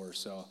galore.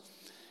 So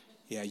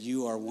yeah,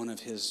 you are one of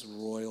his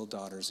royal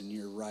daughters and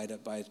you're right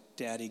up by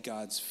Daddy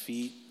God's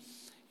feet.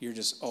 You're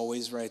just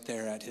always right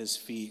there at his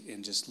feet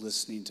and just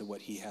listening to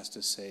what he has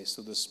to say.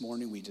 So this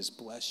morning we just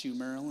bless you,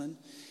 Marilyn,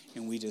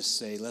 and we just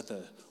say, let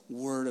the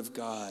word of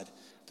God,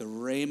 the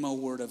Rhema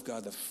word of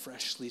God, the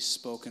freshly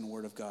spoken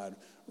word of God,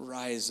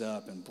 rise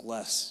up and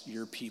bless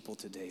your people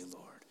today,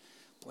 Lord.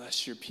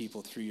 Bless your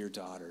people through your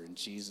daughter. In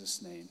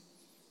Jesus' name,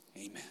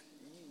 amen. Amen.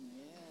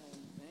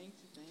 Thank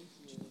you.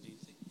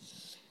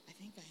 I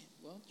think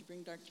did you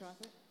bring dark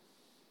chocolate?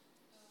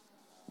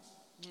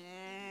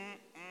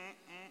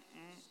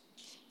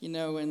 You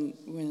know, when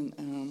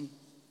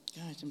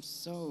gosh, I'm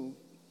so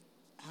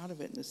out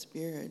of it in the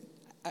spirit.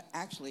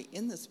 Actually,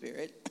 in the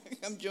spirit,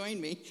 come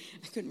join me.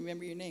 I couldn't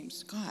remember your name,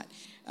 Scott.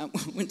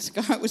 When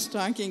Scott was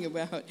talking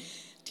about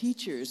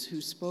teachers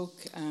who spoke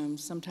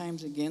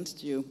sometimes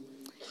against you,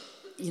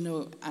 you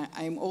know,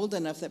 I'm old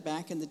enough that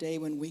back in the day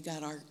when we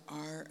got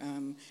our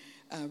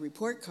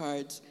report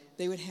cards,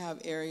 they would have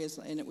areas,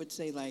 and it would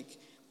say like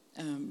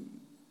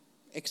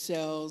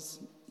excels,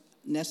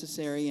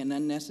 necessary and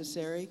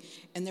unnecessary.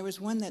 And there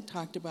was one that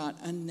talked about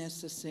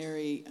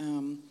unnecessary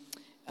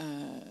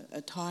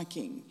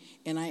talking,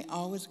 and I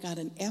always got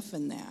an F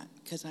in that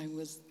because I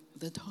was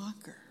the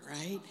talker,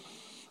 right?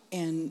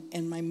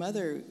 And my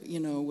mother, you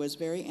know, was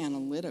very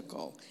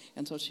analytical,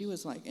 and so she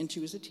was like, and she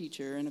was a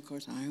teacher, and of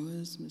course I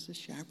was Mrs.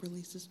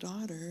 Chaperlese's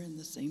daughter in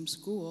the same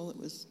school. It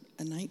was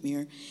a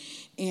nightmare,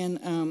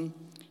 and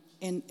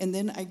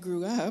then I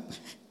grew up.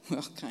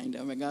 Well, kind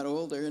of. I got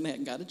older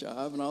and got a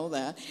job and all of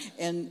that,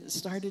 and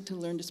started to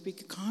learn to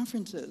speak at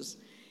conferences,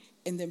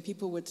 and then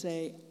people would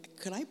say,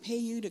 could I pay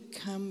you to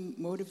come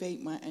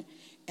motivate my...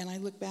 And I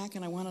look back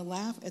and I want to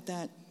laugh at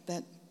that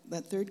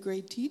third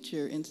grade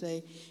teacher and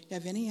say, you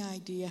have any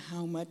idea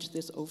how much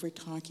this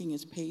over-talking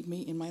has paid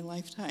me in my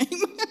lifetime?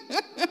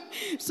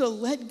 So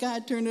let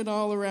God turn it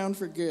all around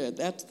for good.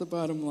 That's the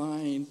bottom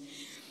line.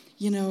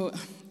 You know,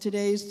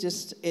 today's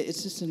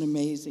it's just an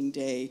amazing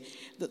day.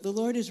 The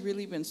Lord has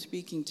really been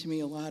speaking to me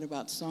a lot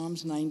about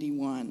Psalms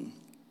 91.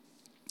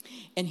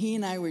 And he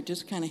and I were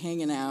just kind of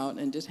hanging out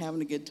and just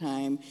having a good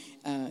time.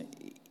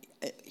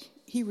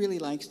 He really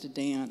likes to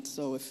dance,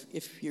 so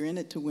if you're in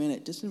it to win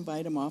it, just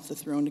invite him off the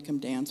throne to come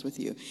dance with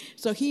you.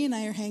 So he and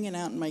I are hanging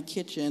out in my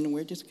kitchen, and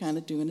we're just kind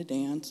of doing a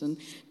dance and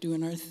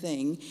doing our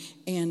thing.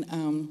 And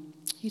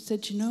he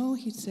said,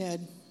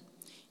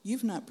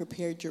 you've not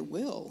prepared your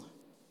will.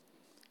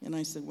 And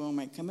I said, well, am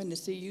I coming to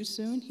see you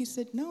soon? He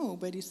said, no,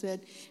 but he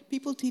said,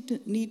 people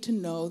need to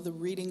know the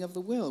reading of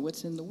the will,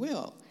 what's in the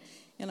will.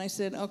 And I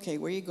said, okay,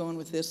 where are you going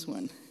with this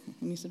one?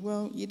 And he said,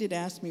 well, you did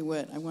ask me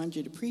what I wanted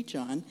you to preach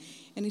on.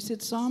 And he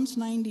said, Psalms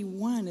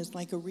 91 is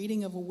like a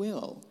reading of a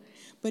will.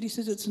 But he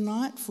says, it's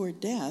not for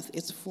death,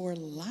 it's for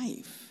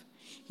life.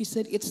 He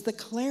said, it's the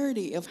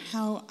clarity of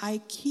how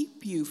I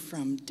keep you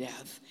from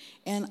death,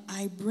 and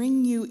I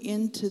bring you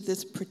into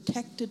this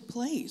protected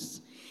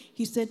place.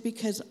 He said,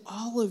 because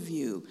all of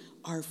you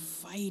are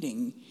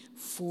fighting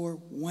for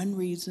one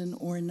reason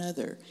or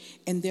another.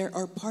 And there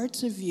are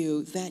parts of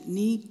you that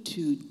need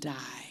to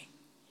die.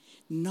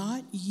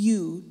 Not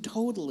you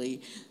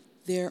totally.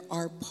 There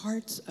are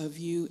parts of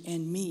you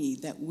and me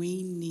that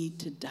we need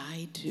to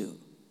die to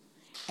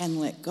and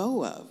let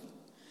go of.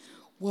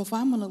 Well, if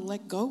I'm going to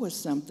let go of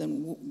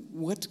something,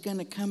 what's going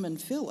to come and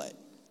fill it?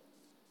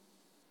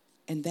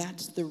 And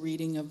that's the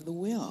reading of the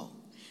will.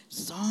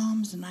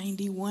 Psalms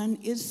 91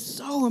 is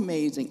so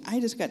amazing. I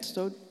got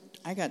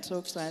so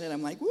excited.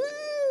 I'm like,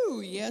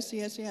 woo, yes,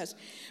 yes, yes.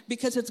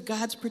 Because it's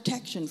God's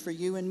protection for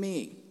you and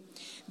me.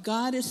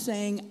 God is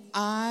saying,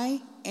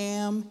 I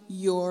am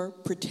your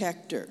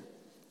protector,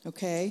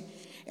 okay?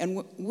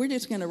 And we're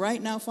just going to,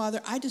 right now,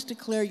 Father, I just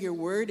declare your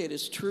word. It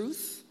is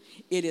truth.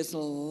 It is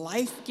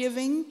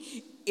life-giving.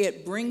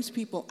 It brings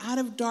people out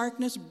of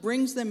darkness,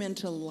 brings them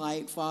into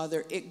light,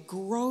 Father. It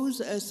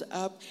grows us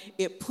up.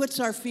 It puts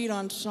our feet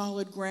on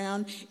solid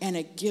ground, and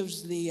it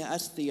gives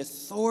us the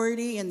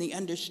authority and the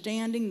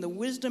understanding, the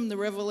wisdom, the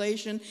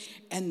revelation,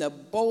 and the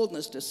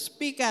boldness to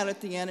speak out at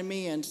the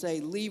enemy and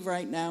say, leave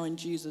right now in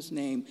Jesus'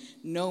 name.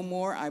 No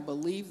more. I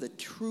believe the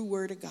true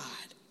word of God.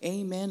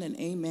 Amen and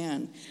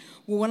amen.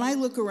 Well, when I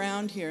look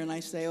around here and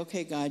I say,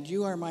 okay, God,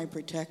 you are my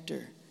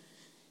protector.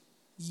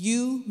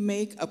 You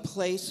make a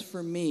place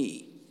for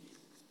me.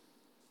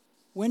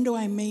 When do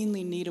I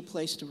mainly need a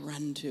place to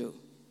run to?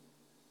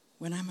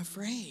 When I'm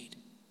afraid.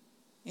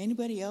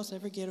 Anybody else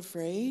ever get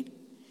afraid?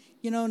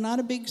 You know, not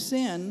a big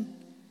sin.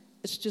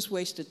 It's just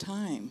wasted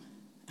time.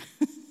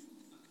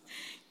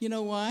 You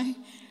know why?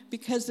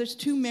 Because there's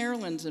 2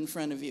 Marilyns in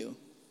front of you.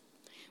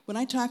 When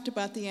I talked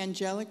about the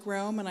angelic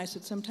realm, and I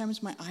said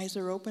sometimes my eyes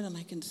are open and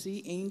I can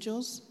see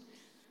angels.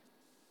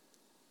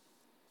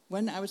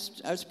 When I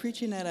was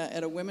preaching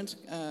at a women's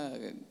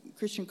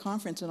Christian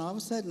conference, and all of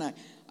a sudden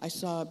I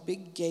saw a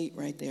big gate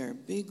right there, a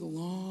big,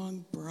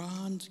 long,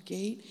 bronze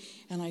gate,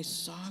 and I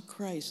saw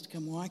Christ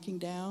come walking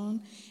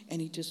down,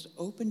 and he just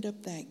opened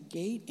up that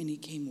gate, and he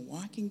came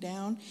walking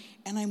down,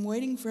 and I'm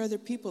waiting for other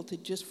people to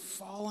just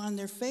fall on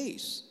their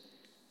face.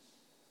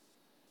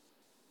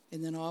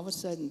 And then all of a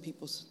sudden,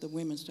 the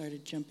women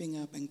started jumping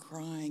up and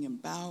crying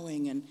and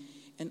bowing, and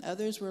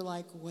others were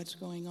like, what's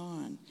going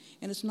on?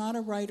 And it's not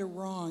a right or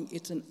wrong.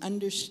 It's an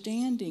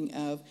understanding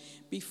of,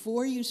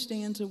 before you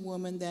stands a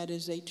woman that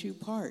is a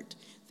 2-part.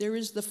 There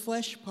is the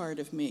flesh part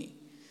of me.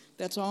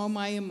 That's all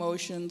my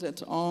emotions.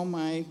 That's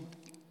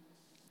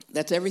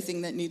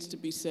everything that needs to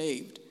be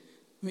saved.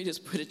 Let me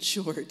just put it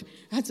short.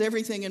 That's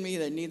everything in me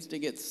that needs to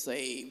get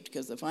saved.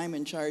 Because if I'm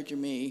in charge of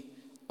me,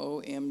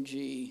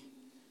 OMG.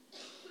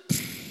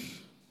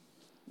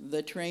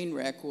 The train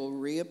wreck will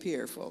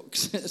reappear,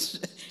 folks.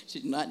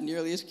 She's not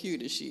nearly as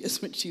cute as she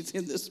is when she's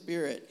in the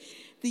spirit.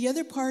 The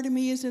other part of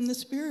me is in the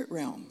spirit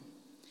realm.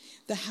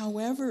 The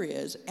however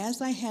is,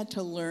 as I had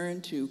to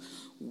learn to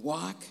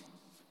walk,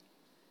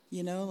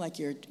 you know, like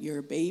you're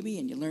a baby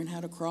and you learn how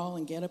to crawl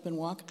and get up and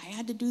walk, I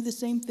had to do the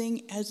same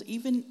thing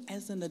even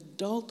as an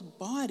adult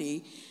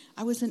body.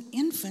 I was an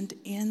infant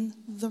in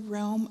the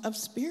realm of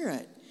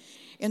spirit.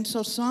 And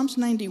so Psalms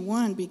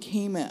 91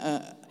 became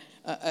a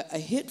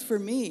hit for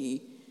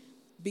me,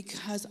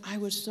 because I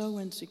was so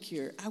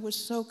insecure. I was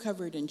so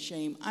covered in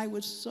shame. I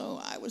was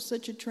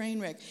such a train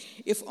wreck.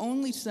 If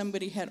only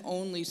somebody had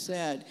only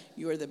said,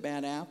 you're the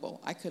bad apple,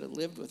 I could have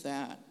lived with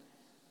that.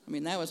 I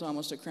mean, that was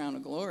almost a crown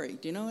of glory.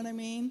 Do you know what I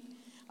mean?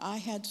 I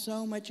had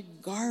so much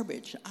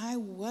garbage. I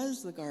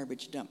was the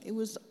garbage dump. It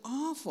was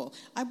awful.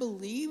 I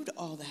believed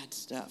all that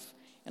stuff,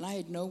 and I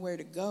had nowhere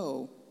to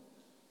go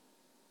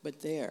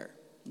but there,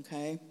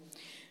 okay?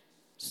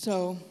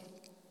 So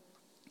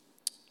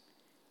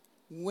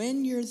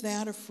when you're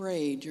that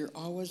afraid, you're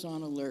always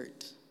on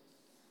alert.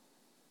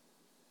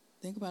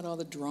 Think about all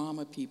the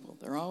drama people.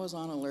 They're always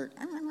on alert.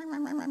 And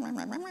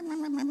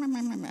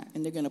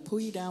they're going to pull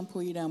you down,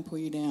 pull you down, pull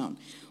you down.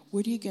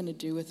 What are you going to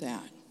do with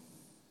that?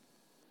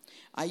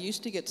 I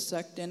used to get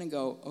sucked in and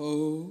go,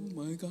 oh,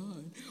 my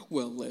God.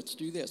 Well, let's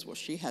do this. Well,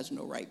 she has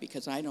no right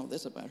because I know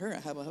this about her.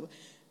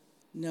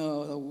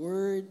 No, the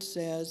word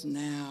says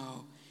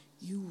now,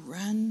 you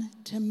run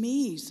to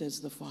me, says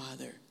the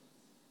Father.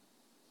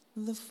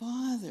 The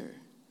Father.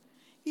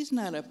 He's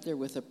not up there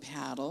with a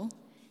paddle.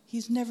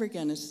 He's never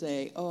going to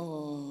say,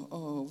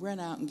 oh, run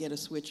out and get a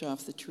switch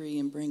off the tree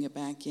and bring it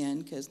back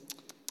in because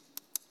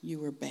you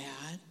were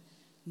bad.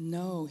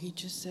 No, he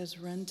just says,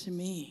 run to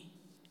me.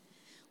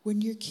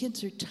 When your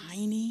kids are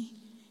tiny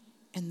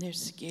and they're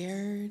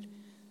scared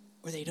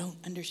or they don't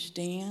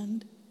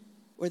understand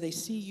or they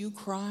see you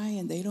cry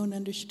and they don't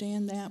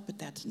understand that, but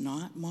that's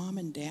not mom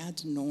and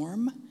dad's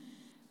norm,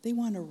 they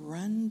want to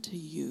run to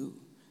you.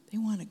 They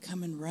want to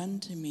come and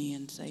run to me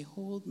and say,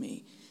 hold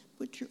me,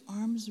 put your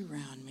arms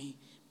around me,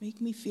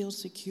 make me feel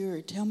secure,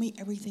 tell me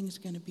everything's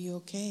going to be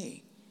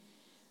okay.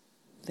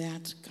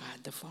 That's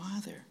God the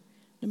Father,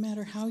 no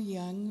matter how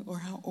young or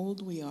how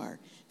old we are,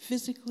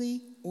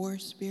 physically or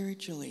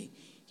spiritually.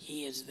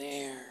 He is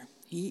there.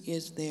 He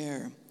is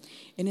there.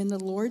 And in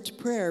the Lord's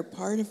Prayer,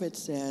 part of it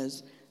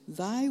says,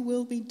 thy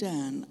will be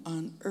done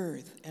on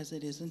earth as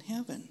it is in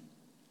heaven.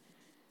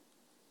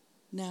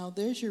 Now,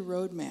 there's your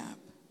roadmap.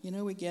 You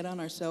know, we get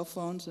on our cell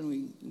phones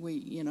and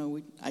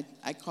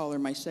I call her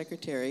my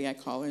secretary. I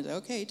call her and say,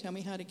 okay, tell me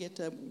how to get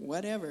to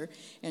whatever.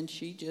 And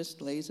she just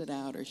lays it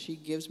out, or she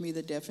gives me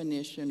the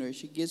definition, or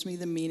she gives me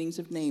the meanings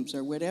of names,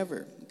 or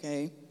whatever,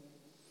 okay?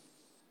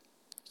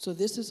 So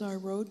this is our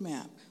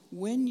roadmap.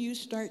 When you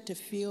start to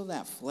feel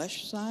that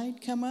flesh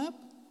side come up,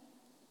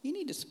 you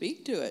need to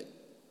speak to it.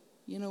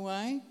 You know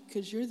why?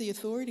 Because you're the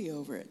authority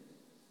over it.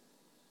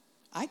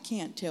 I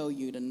can't tell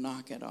you to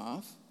knock it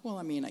off. Well,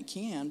 I mean, I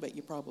can, but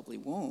you probably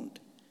won't.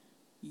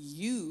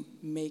 You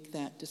make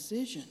that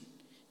decision.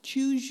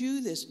 Choose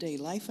you this day,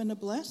 life and a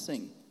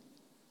blessing,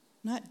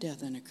 not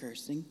death and a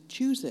cursing.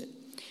 Choose it.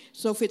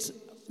 So if it's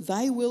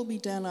thy will be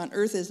done on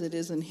earth as it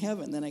is in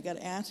heaven, then I got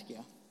to ask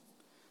you,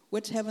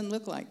 what's heaven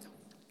look like?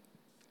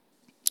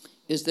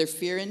 Is there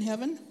fear in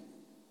heaven?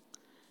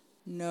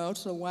 No,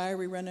 so why are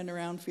we running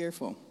around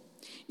fearful?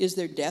 Is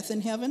there death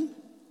in heaven?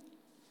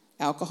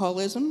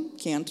 Alcoholism,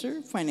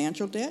 cancer,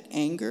 financial debt,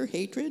 anger,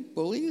 hatred,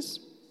 bullies?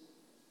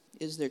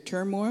 Is there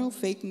turmoil,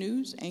 fake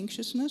news,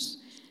 anxiousness?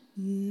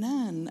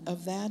 None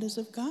of that is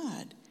of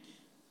God.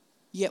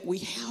 Yet we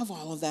have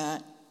all of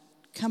that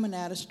coming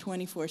at us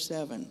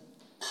 24/7.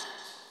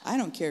 I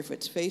don't care if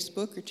it's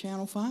Facebook or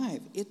Channel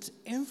 5. It's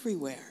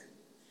everywhere.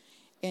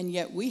 And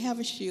yet we have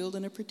a shield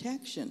and a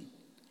protection.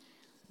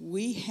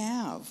 We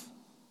have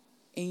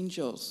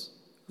angels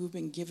who've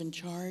been given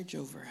charge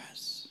over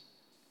us.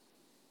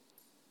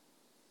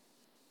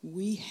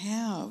 We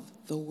have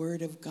the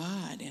Word of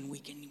God, and we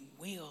can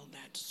wield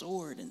that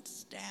sword and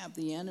stab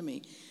the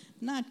enemy.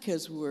 Not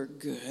because we're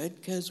good,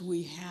 because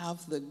we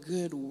have the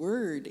good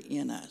Word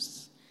in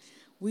us.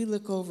 We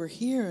look over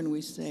here and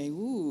we say,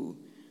 ooh,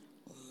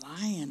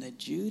 Lion of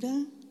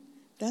Judah?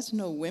 That's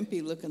no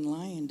wimpy-looking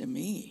lion to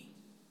me.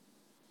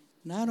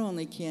 Not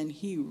only can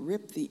he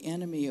rip the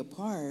enemy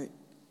apart,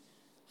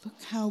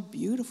 look how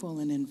beautiful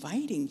and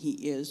inviting he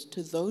is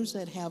to those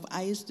that have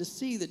eyes to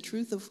see the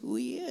truth of who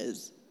he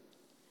is.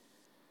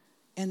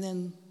 And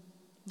then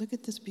look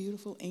at this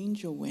beautiful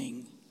angel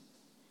wing.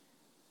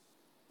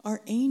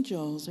 Our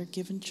angels are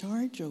given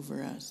charge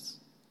over us.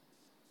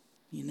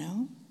 You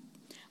know?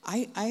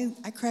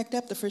 I cracked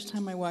up the first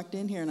time I walked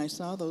in here and I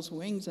saw those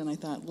wings and I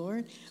thought,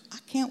 Lord, I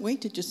can't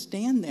wait to just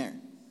stand there.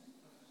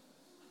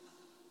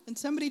 And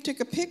somebody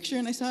took a picture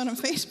and I saw it on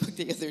Facebook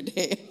the other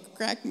day. It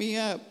cracked me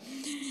up.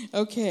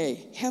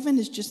 Okay, heaven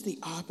is just the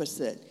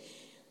opposite.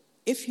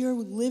 If you're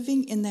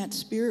living in that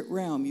spirit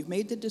realm, you've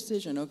made the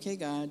decision, okay,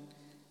 God,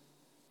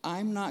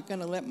 I'm not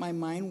going to let my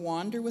mind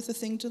wander with the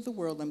things of the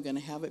world. I'm going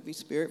to have it be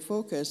spirit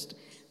focused.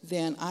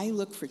 Then I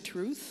look for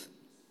truth,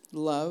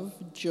 love,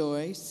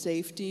 joy,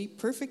 safety,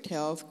 perfect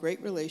health,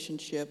 great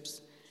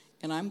relationships,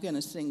 and I'm going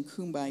to sing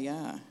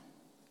Kumbaya.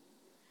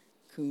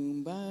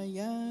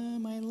 Kumbaya,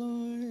 my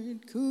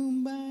Lord,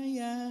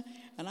 Kumbaya.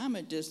 And I'm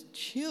going to just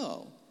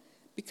chill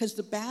because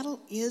the battle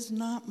is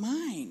not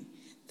mine.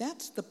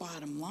 That's the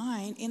bottom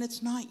line, and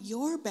it's not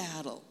your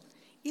battle.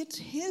 It's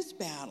his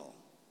battle.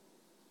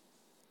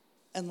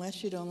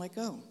 Unless you don't let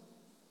go.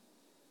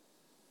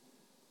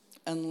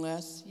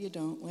 Unless you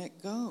don't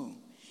let go.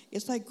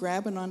 It's like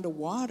grabbing onto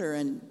water,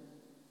 and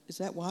is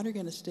that water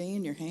going to stay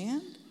in your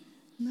hand?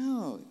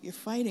 No, you're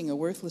fighting a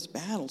worthless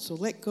battle. So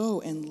let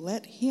go and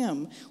let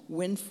him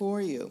win for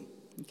you,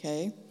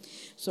 okay?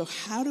 So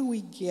how do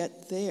we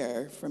get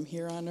there from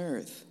here on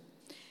earth?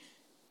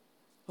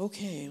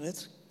 Okay,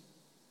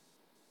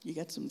 you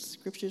got some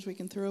scriptures we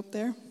can throw up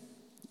there?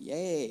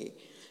 Yay.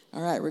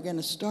 All right, we're going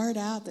to start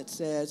out that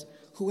says,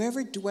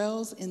 whoever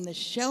dwells in the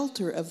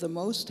shelter of the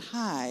Most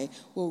High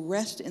will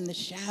rest in the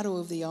shadow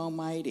of the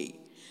Almighty.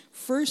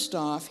 First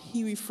off,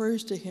 he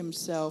refers to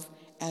himself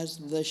as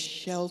the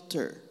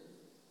shelter.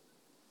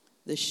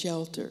 The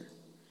shelter.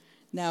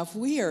 Now, if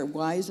we are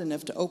wise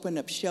enough to open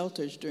up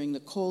shelters during the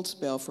cold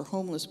spell for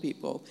homeless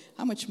people,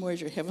 how much more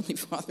is your Heavenly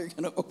Father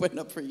going to open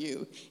up for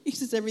you? He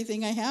says,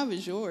 everything I have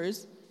is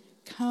yours.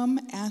 Come,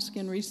 ask,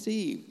 and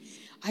receive.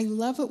 I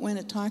love it when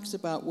it talks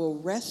about will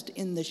rest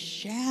in the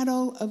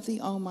shadow of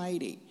the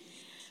Almighty.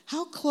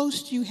 How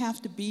close do you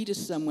have to be to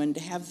someone to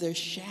have their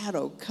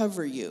shadow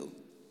cover you?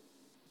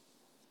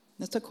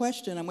 That's a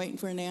question. I'm waiting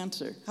for an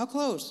answer. How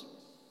close?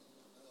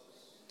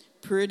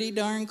 Pretty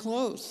darn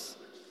close.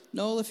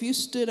 Noel, if you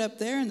stood up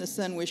there and the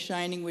sun was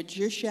shining, would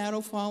your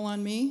shadow fall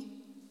on me?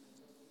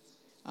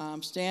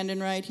 I'm standing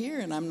right here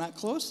and I'm not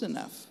close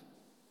enough.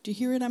 Do you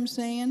hear what I'm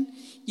saying?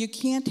 You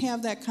can't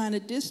have that kind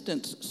of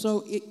distance.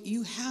 So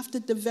you have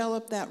to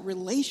develop that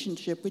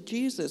relationship with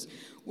Jesus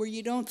where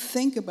you don't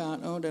think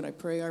about, oh, did I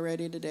pray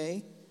already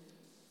today?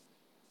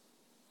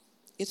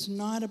 It's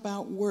not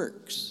about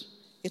works.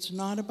 It's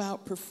not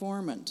about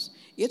performance.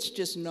 It's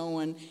just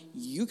knowing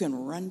you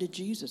can run to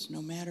Jesus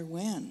no matter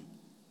when.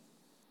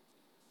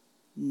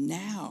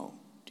 Now,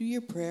 do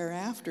your prayer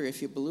after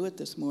if you blew it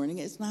this morning.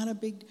 It's not a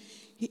big...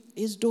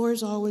 His door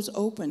is always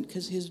open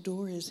because his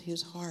door is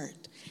his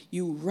heart.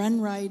 You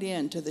run right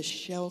into the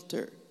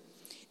shelter.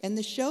 And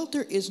the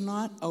shelter is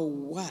not a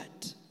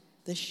what.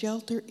 The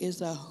shelter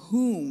is a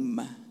whom.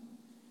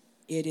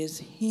 It is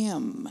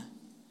him.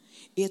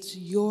 It's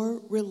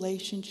your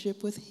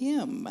relationship with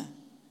him.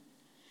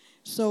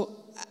 So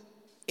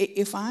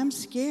if I'm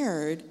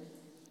scared,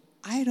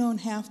 I don't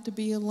have to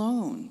be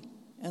alone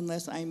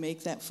unless I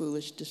make that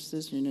foolish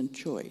decision and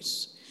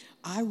choice.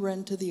 I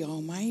run to the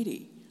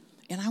Almighty.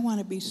 And I want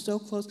to be so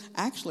close.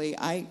 Actually,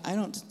 I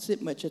don't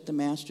sit much at the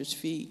Master's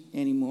feet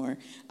anymore.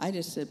 I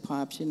just said,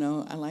 Pops,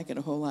 I like it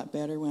a whole lot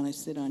better when I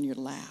sit on your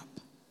lap.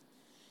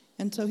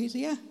 And so he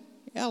said, yeah,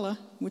 Ella,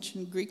 which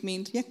in Greek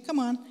means, yeah, come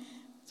on.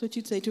 That's what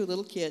you'd say to a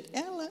little kid.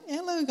 Ella,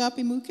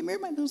 agape mu, come here,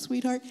 my little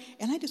sweetheart.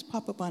 And I just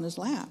pop up on his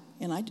lap,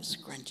 and I just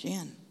scrunch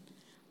in.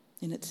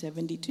 And at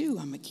 72,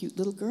 I'm a cute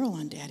little girl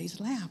on Daddy's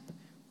lap.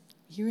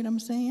 You hear what I'm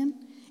saying?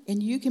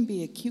 And you can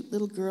be a cute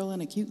little girl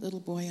and a cute little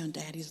boy on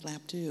Daddy's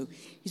lap too.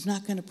 He's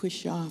not going to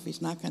push you off.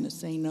 He's not going to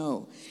say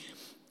no.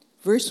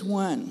 Verse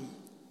 1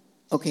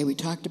 Okay, we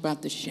talked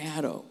about the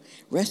shadow.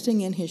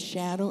 Resting in his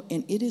shadow,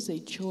 and it is a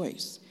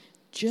choice.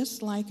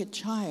 Just like a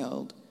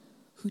child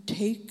who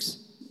takes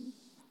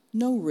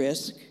no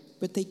risk,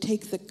 but they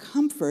take the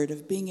comfort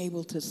of being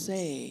able to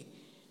say,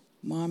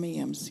 Mommy,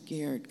 I'm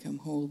scared, come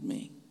hold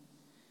me.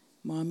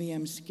 Mommy,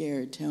 I'm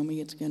scared, tell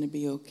me it's going to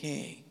be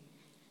okay.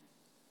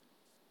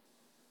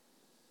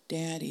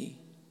 Daddy,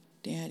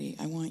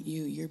 I want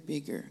you, you're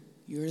bigger.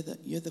 You're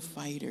the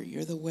fighter,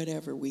 you're the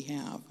whatever we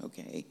have,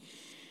 okay?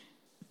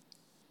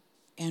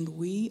 And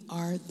we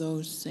are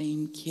those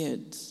same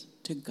kids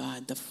to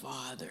God the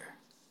Father.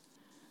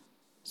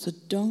 So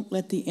don't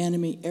let the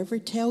enemy ever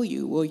tell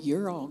you, well,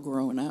 you're all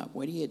grown up.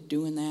 What are you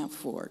doing that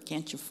for?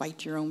 Can't you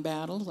fight your own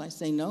battles? I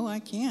say, no, I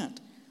can't.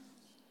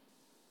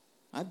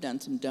 I've done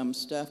some dumb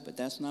stuff, but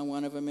that's not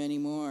one of them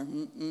anymore.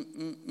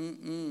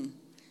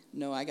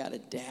 No, I got a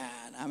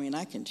dad. I mean,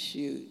 I can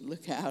shoot.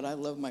 Look out, I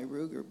love my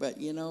Ruger. But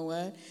you know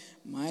what?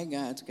 My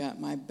God's got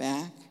my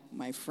back,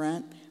 my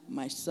front,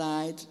 my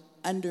sides,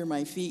 under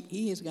my feet.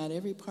 He has got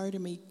every part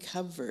of me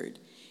covered.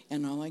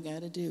 And all I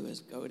got to do is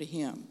go to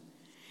him.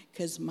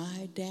 Because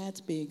my dad's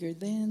bigger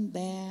than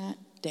that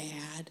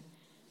dad.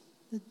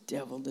 The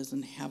devil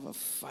doesn't have a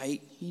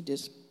fight. He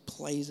just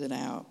plays it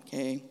out,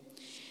 okay?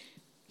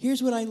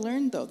 Here's what I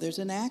learned, though. There's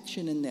an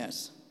action in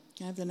this.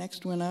 Can I have the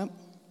next one up?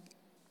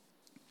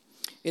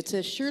 It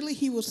says, surely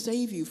he will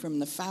save you from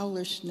the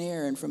fowler's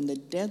snare and from the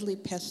deadly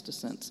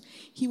pestilence.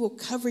 He will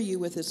cover you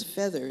with his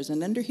feathers,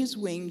 and under his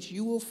wings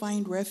you will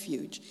find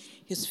refuge.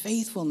 His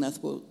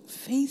faithfulness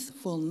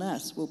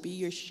will be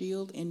your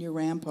shield and your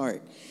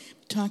rampart.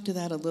 Talk to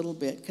that a little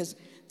bit, because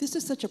this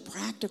is such a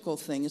practical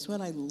thing. It's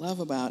what I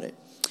love about it.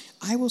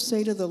 I will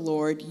say to the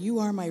Lord, you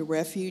are my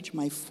refuge,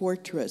 my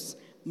fortress,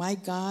 my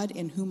God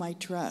in whom I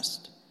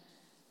trust.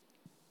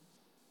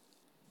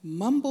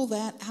 Mumble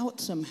that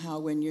out somehow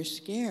when you're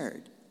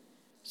scared.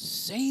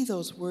 Say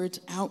those words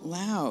out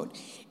loud.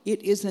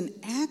 It is an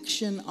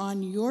action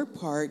on your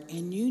part,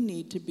 and you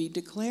need to be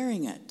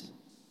declaring it.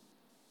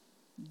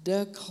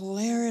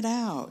 Declare it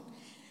out.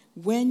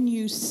 When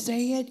you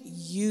say it,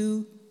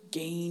 you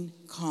gain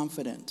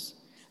confidence.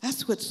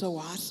 That's what's so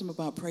awesome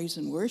about praise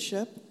and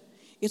worship.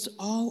 It's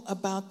all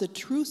about the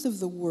truth of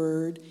the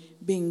word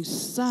being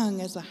sung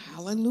as a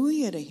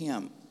hallelujah to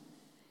him.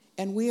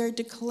 And we are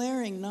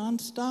declaring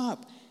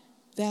nonstop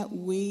that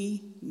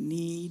we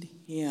need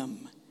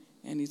him.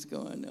 And he's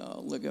going,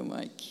 oh, look at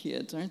my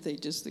kids. Aren't they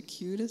just the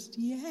cutest?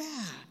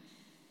 Yeah.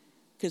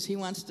 Because he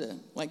wants to,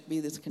 be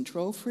this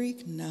control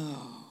freak? No.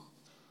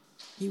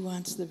 He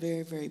wants the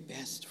very, very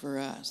best for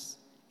us.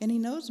 And he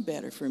knows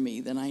better for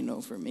me than I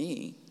know for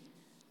me.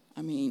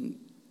 I mean,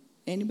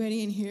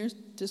 anybody in here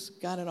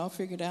just got it all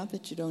figured out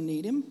that you don't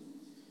need him?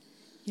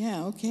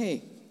 Yeah,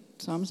 okay.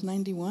 Psalms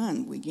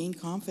 91, we gain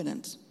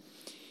confidence.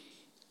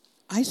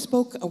 I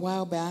spoke a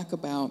while back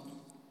about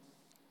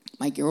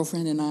my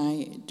girlfriend and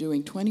I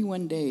doing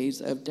 21 days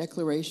of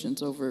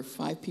declarations over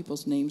 5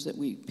 people's names that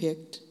we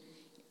picked.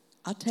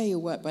 I'll tell you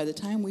what, by the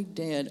time we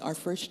did our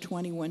first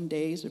 21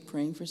 days of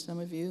praying for some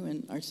of you,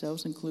 and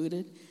ourselves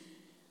included,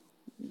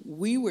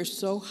 we were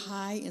so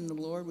high in the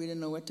Lord, we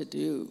didn't know what to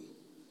do.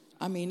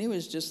 I mean, it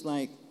was just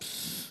like,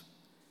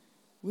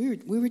 we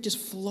were just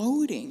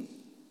floating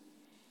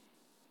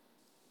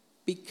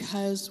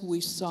because we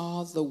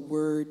saw the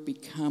word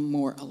become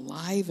more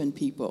alive in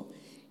people.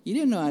 You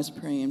didn't know I was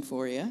praying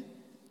for you,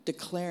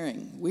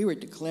 declaring. We were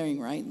declaring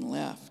right and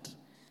left.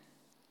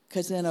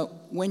 Because then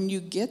when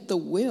you get the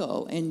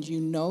will and you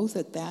know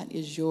that that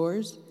is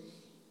yours,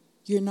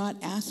 you're not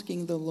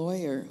asking the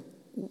lawyer,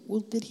 well,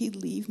 did he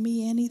leave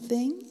me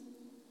anything?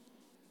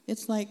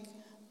 It's like,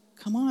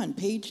 come on,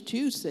 page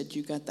 2 said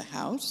you got the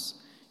house,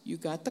 you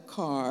got the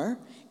car,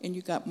 and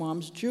you got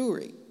mom's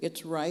jewelry.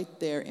 It's right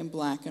there in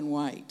black and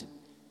white.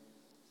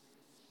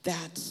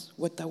 That's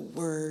what the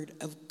Word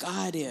of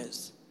God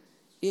is.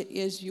 It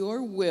is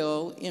your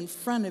will in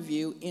front of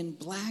you in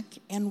black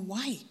and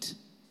white.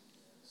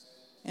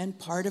 And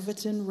part of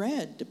it's in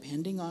red,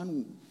 depending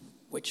on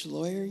which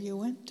lawyer you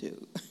went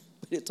to.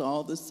 But it's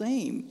all the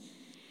same.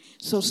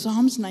 So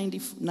Psalms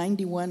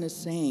 91 is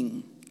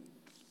saying,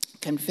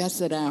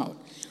 confess it out.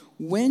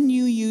 When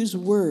you use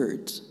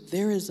words,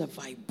 there is a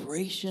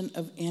vibration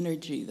of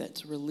energy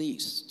that's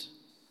released.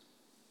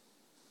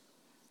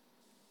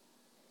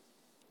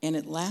 And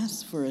it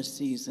lasts for a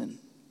season.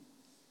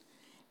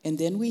 And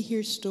then we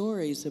hear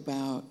stories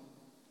about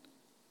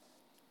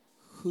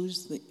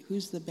who's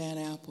the bad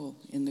apple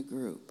in the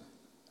group.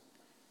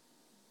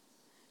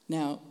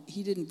 Now,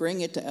 he didn't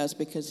bring it to us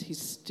because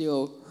he's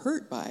still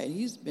hurt by it.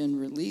 He's been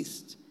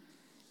released.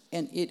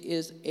 And it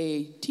is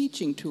a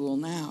teaching tool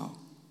now.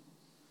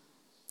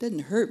 It didn't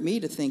hurt me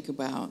to think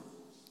about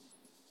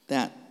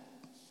that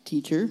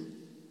teacher,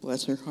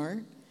 bless her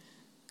heart,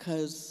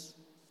 because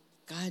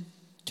God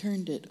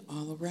turned it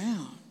all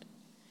around.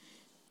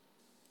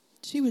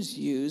 She was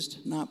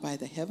used not by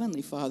the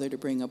Heavenly Father to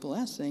bring a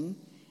blessing,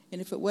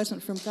 and if it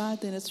wasn't from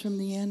God, then it's from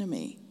the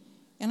enemy.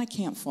 And I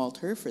can't fault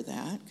her for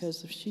that,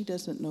 because if she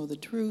doesn't know the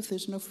truth,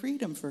 there's no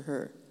freedom for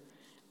her.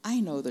 I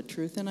know the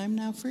truth, and I'm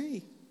now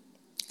free.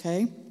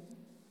 Okay?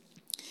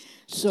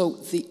 So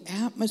the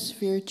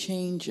atmosphere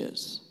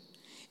changes.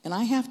 And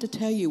I have to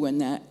tell you, when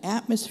that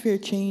atmosphere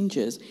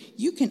changes,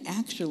 you can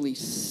actually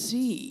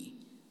see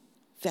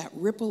that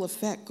ripple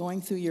effect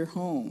going through your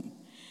home.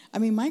 I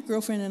mean, my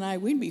girlfriend and I,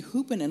 we'd be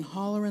hooping and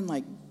hollering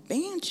like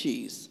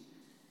banshees.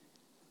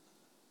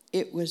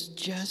 It was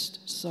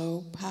just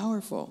so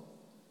powerful.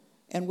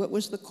 And what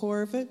was the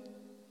core of it?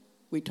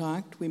 We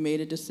talked, we made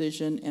a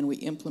decision, and we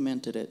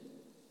implemented it.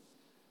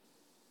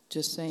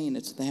 Just saying,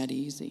 it's that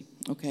easy,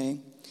 okay?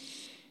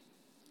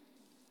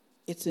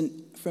 It's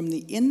from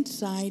the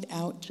inside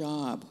out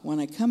job. When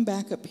I come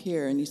back up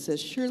here and he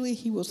says, surely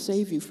he will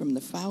save you from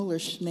the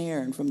fowler's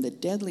snare and from the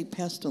deadly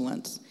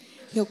pestilence.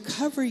 He'll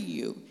cover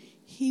you.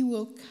 He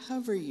will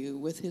cover you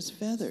with his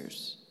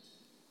feathers.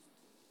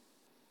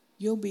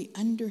 You'll be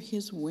under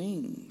his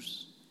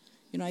wings.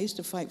 You know, I used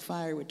to fight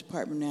fire with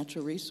Department of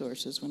Natural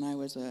Resources when I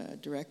was a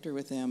director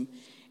with them.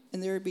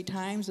 And there would be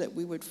times that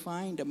we would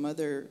find a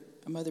mother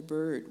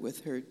bird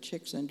with her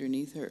chicks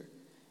underneath her.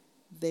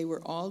 They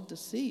were all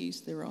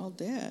deceased, they were all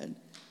dead,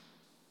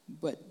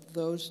 but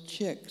those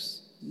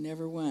chicks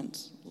never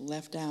once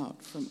left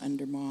out from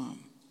under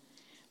mom,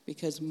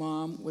 because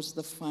mom was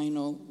the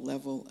final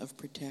level of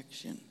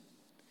protection.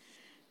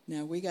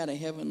 Now, we got a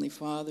Heavenly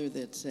Father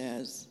that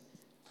says,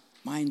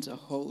 mine's a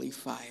holy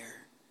fire,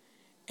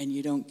 and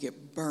you don't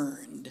get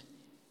burned,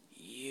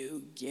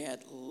 you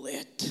get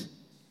lit.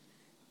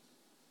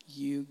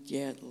 You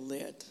get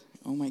lit.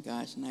 Oh my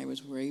gosh, and I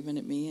was waving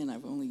at me, and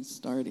I've only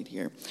started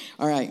here.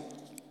 All right,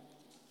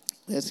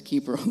 let's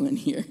keep rolling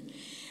here.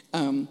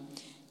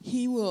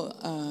 He will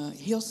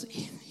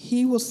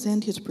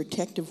send his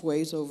protective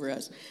ways over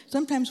us.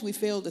 Sometimes we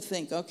fail to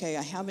think, okay,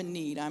 I have a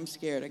need, I'm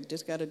scared, I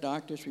just got a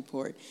doctor's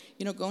report.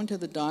 You know, going to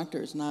the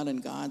doctor is not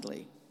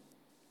ungodly.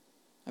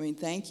 I mean,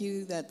 thank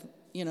you that,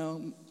 you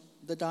know,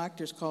 the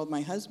doctors called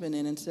my husband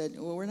in and said,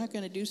 well, we're not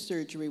going to do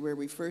surgery where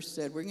we first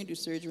said, we're going to do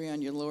surgery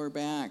on your lower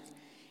back.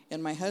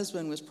 And my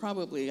husband was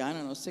probably,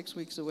 6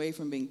 weeks away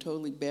from being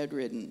totally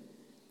bedridden.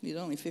 He's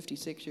only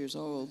 56 years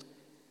old.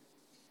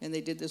 And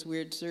they did this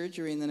weird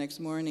surgery, and the next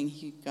morning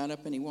he got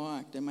up and he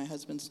walked. And my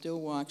husband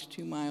still walks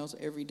 2 miles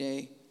every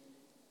day.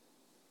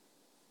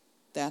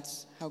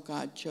 That's how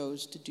God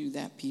chose to do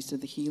that piece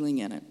of the healing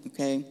in it,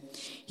 okay?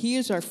 He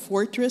is our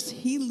fortress.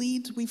 He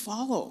leads, we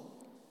follow.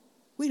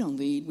 We don't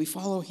lead, we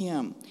follow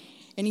him.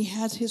 And he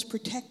has his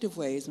protective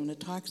ways. When it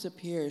talks up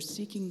here,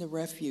 seeking the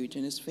refuge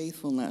and his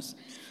faithfulness.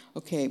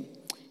 Okay,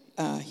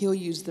 he'll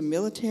use the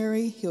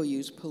military, he'll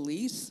use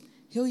police,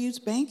 he'll use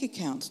bank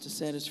accounts to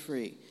set us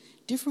free.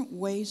 Different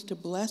ways to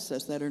bless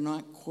us that are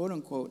not, quote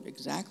unquote,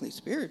 exactly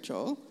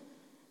spiritual.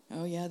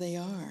 Oh yeah, they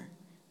are.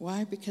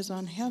 Why? Because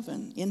in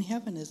heaven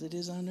as it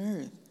is on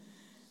earth,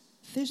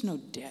 there's no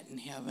debt in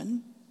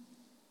heaven.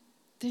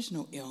 There's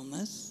no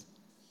illness.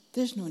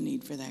 There's no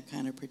need for that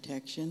kind of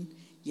protection.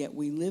 Yet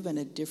we live in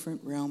a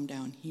different realm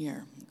down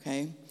here,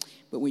 okay?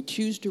 But we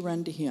choose to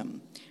run to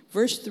him.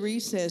 Verse 3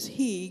 says,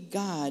 he,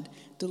 God,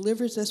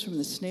 delivers us from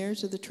the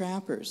snares of the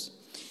trappers.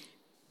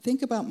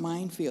 Think about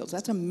minefields.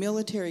 That's a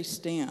military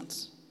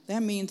stance.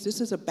 That means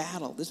this is a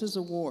battle. This is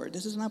a war.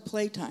 This is not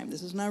playtime.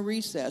 This is not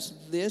recess.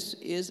 This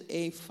is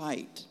a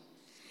fight.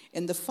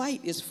 And the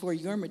fight is for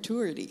your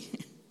maturity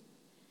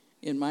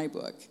in my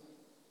book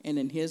and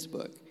in his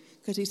book.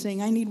 Because he's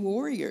saying, I need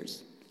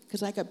warriors.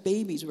 Because I got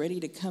babies ready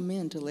to come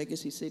into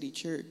Legacy City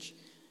Church.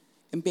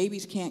 And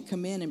babies can't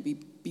come in and be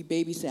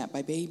babysat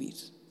by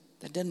babies.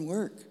 That doesn't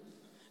work.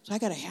 So I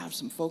got to have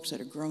some folks that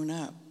are grown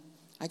up.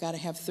 I got to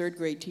have 3rd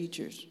grade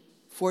teachers,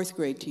 4th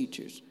grade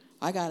teachers.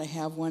 I got to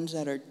have ones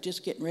that are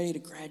just getting ready to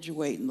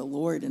graduate in the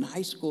Lord in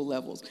high school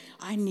levels.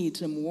 I need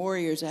some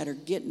warriors that are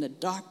getting a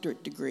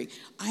doctorate degree.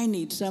 I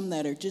need some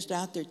that are just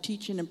out there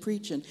teaching and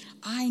preaching.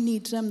 I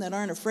need some that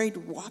aren't afraid to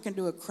walk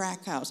into a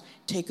crack house,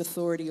 take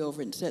authority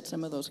over it, and set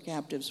some of those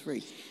captives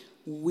free.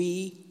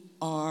 We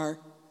are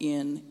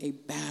in a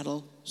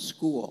battle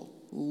school.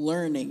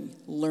 Learning.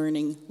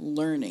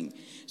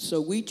 So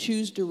we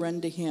choose to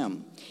run to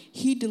him.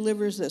 He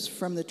delivers us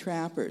from the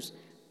trappers.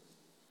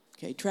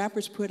 Okay,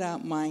 trappers put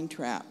out mine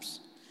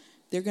traps.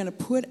 They're going to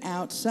put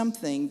out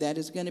something that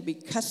is going to be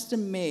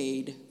custom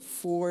made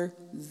for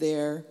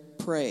their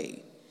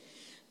prey.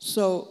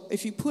 So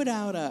if you put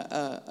out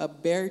a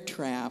bear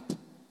trap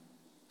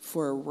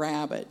for a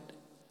rabbit,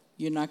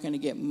 you're not going to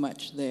get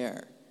much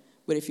there.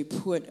 But if you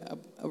put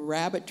a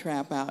rabbit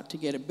trap out to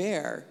get a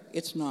bear,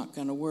 it's not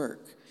going to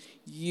work.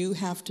 You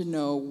have to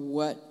know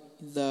what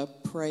the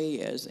prey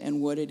is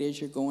and what it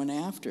is you're going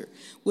after.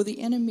 Well,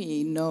 the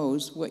enemy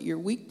knows what your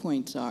weak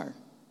points are.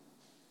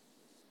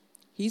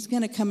 He's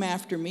going to come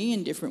after me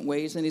in different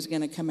ways, and he's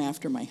going to come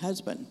after my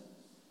husband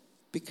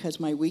because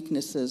my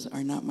weaknesses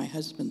are not my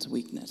husband's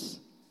weakness.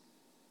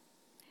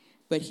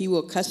 But he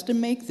will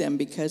custom make them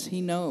because he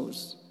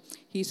knows.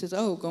 He says,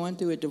 oh, going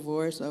through a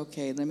divorce,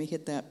 okay, let me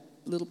hit that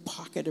little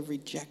pocket of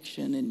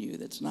rejection in you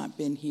that's not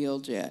been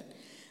healed yet.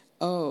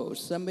 Oh,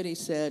 somebody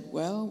said,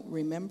 well,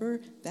 remember,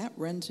 that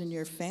runs in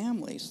your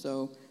family,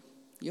 so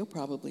you'll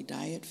probably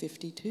die at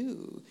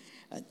 52.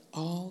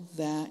 All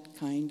that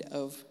kind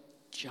of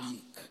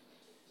junk.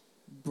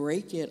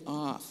 break it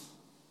off.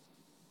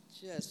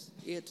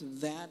 It's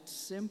that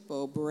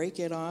simple. Break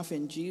it off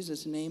in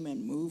Jesus' name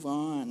and move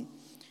on.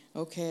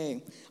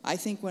 Okay, I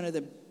think one of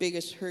the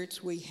biggest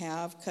hurts we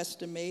have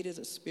custom made is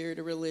a spirit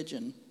of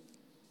religion.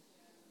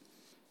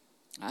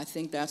 I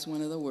think that's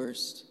one of the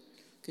worst.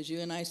 Because you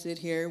and I sit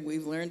here,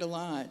 we've learned a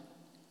lot,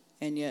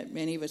 and yet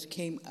many of us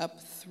came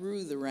up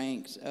through the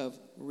ranks of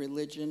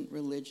religion.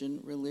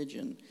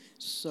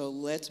 So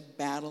let's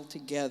battle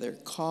together,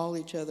 call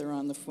each other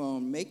on the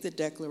phone, make the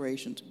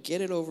declarations, get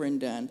it over and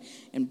done,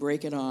 and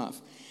break it off.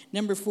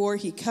 Number 4,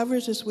 he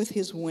covers us with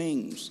his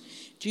wings.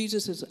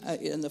 Jesus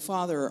and the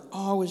Father are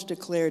always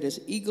declared as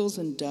eagles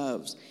and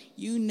doves.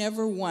 You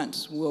never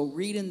once will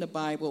read in the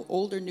Bible,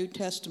 Old or New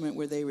Testament,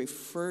 where they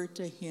refer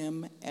to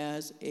him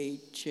as a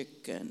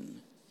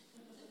chicken.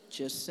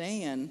 Just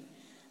saying.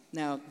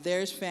 Now,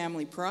 there's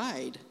family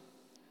pride.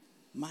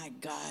 My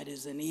God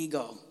is an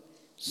eagle,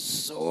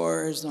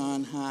 soars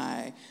on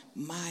high.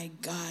 My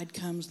God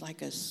comes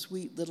like a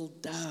sweet little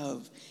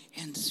dove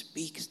and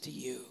speaks to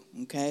you,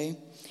 okay?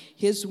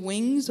 His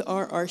wings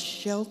are our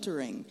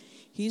sheltering.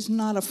 He's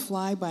not a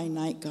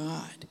fly-by-night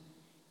God.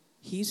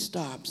 He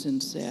stops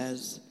and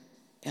says,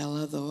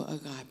 Elatho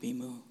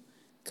agapimu,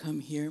 come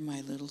here,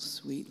 my little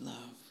sweet love.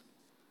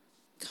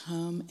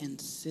 Come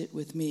and sit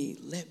with me.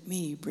 Let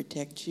me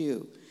protect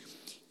you.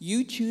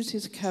 You choose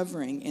his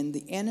covering, and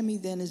the enemy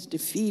then is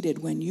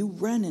defeated when you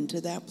run into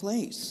that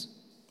place,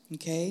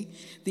 okay?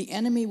 The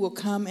enemy will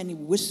come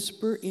and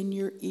whisper in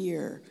your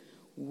ear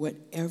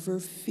whatever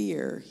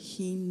fear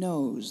he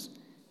knows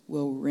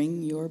will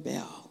ring your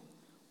bell,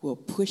 will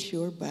push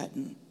your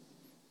button,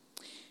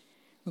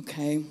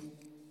 okay?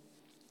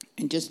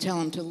 And just tell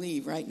him to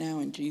leave right now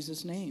in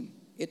Jesus' name.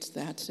 It's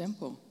that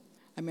simple.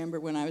 I remember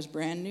when I was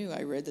brand new,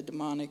 I read the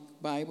demonic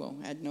Bible.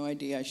 Had no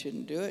idea I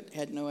shouldn't do it.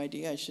 Had no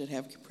idea I should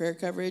have prayer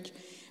coverage.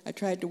 I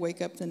tried to wake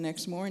up the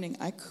next morning.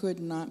 I could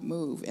not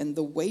move. And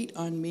the weight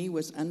on me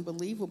was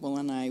unbelievable.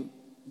 And I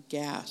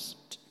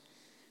gasped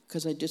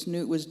because I just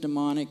knew it was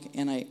demonic.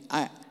 And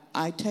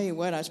I tell you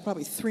what, I was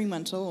probably 3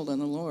 months old in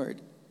the Lord,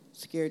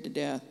 scared to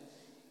death.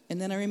 And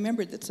then I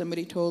remembered that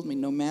somebody told me,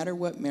 no matter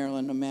what,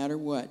 Marilyn, no matter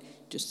what,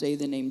 just say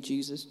the name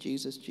Jesus,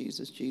 Jesus,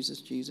 Jesus, Jesus,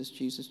 Jesus,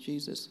 Jesus,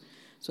 Jesus.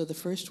 So the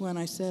first one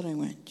I said, I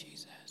went,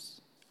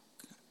 Jesus.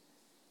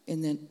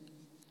 And then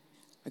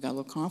I got a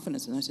little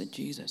confidence, and I said,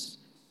 Jesus.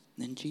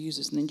 And then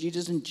Jesus, and then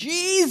Jesus, and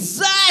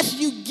Jesus,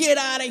 you get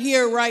out of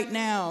here right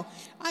now.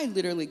 I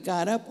literally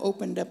got up,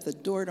 opened up the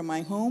door to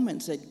my home,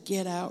 and said,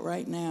 get out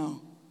right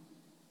now.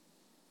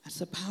 That's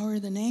the power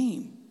of the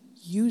name.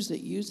 Use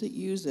it, use it,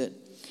 use it.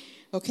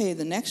 Okay,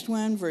 the next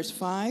one, verse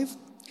 5,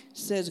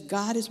 says,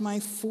 God is my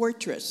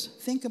fortress.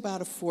 Think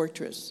about a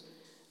fortress.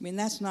 I mean,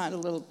 that's not a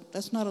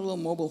little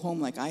mobile home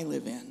like I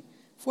live in.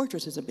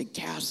 Fortress is a big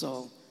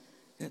castle.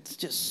 It's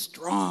just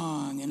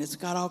strong, and it's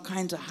got all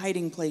kinds of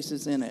hiding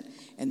places in it.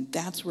 And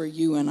that's where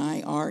you and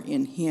I are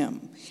in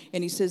him.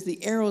 And he says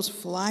the arrows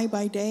fly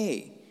by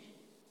day.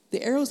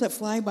 The arrows that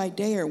fly by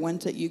day are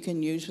ones that you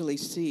can usually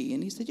see.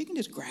 And he said, you can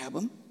just grab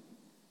them.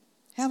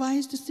 Have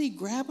eyes to see.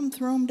 Grab them,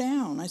 throw them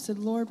down. I said,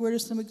 Lord, what are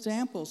some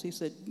examples? He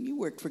said, you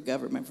worked for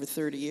government for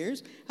 30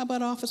 years. How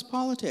about office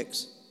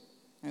politics?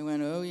 I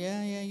went, oh,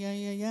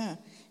 yeah.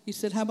 He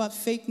said, how about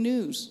fake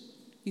news?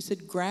 He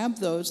said, grab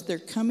those. They're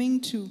coming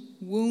to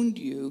wound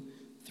you.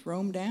 Throw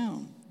them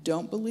down.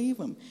 Don't believe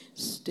them.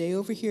 Stay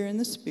over here in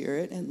the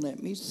spirit and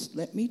let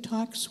me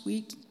talk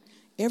sweet.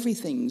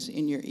 Everything's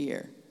in your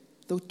ear.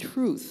 The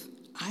truth.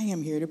 I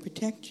am here to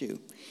protect you.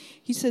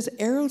 He says,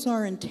 arrows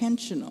are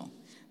intentional.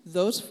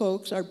 Those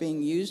folks are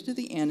being used to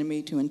the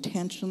enemy to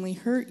intentionally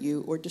hurt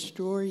you or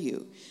destroy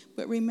you.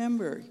 But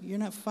remember, you're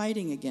not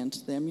fighting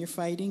against them. You're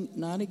fighting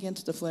not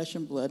against the flesh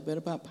and blood, but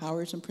about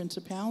powers and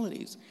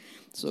principalities.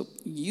 So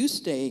you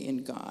stay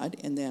in God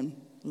and then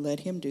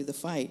let him do the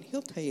fight.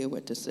 He'll tell you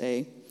what to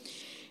say.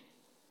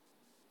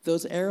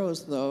 Those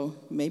arrows, though,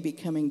 may be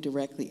coming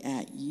directly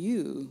at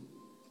you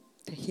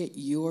to hit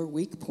your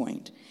weak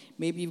point.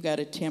 Maybe you've got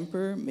a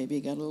temper. Maybe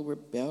you got a little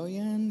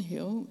rebellion.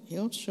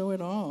 He'll show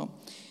it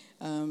all.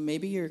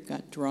 Maybe you've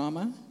got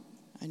drama.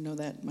 I know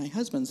that my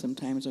husband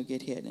sometimes will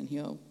get hit, and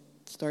he'll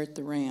start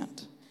the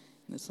rant.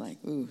 And it's like,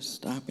 ooh,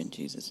 stop in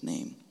Jesus'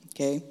 name.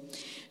 Okay?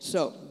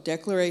 So,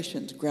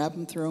 declarations. Grab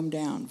them, throw them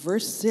down.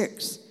 Verse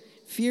 6.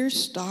 Fear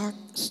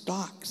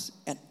stalks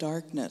at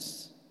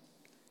darkness.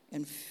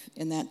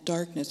 And that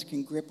darkness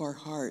can grip our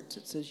hearts.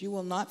 It says, you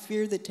will not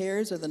fear the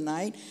terrors of the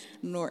night,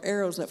 nor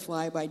arrows that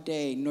fly by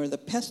day, nor the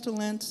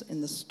pestilence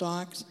in the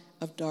stalks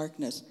of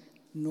darkness,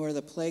 nor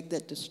the plague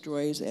that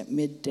destroys at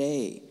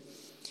midday.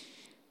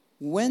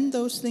 When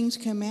those things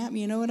come at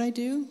me, you know what I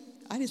do?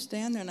 I just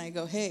stand there and I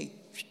go, hey,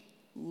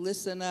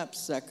 listen up,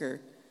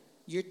 sucker.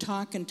 You're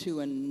talking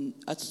to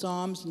a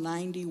Psalms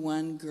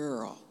 91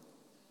 girl.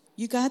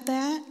 You got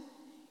that?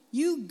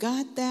 You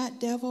got that,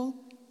 devil?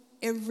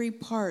 Every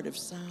part of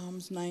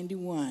Psalms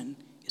 91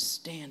 is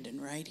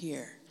standing right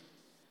here.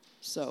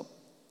 So,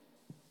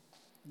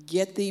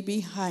 get thee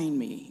behind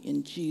me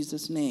in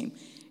Jesus' name.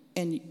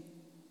 And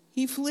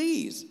he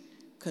flees.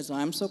 Because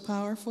I'm so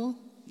powerful?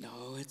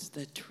 No, it's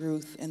the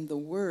truth and the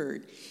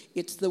word.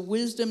 It's the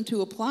wisdom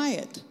to apply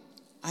it.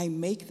 I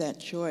make that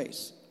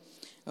choice.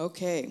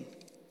 Okay.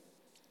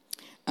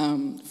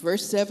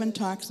 Verse 7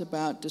 talks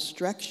about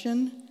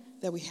destruction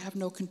that we have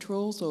no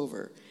controls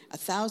over.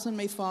 1,000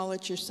 may fall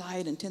at your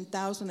side and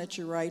 10,000 at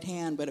your right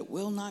hand, but it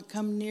will not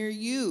come near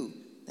you.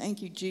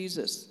 Thank you,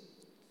 Jesus.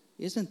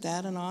 Isn't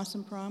that an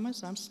awesome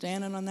promise? I'm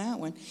standing on that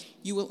one.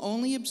 You will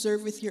only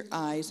observe with your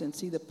eyes and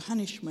see the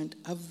punishment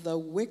of the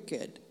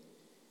wicked.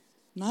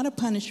 Not a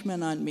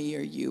punishment on me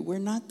or you. We're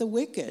not the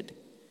wicked.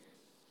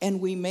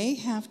 And we may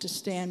have to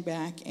stand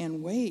back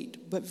and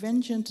wait, but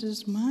vengeance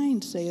is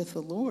mine, saith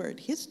the Lord.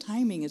 His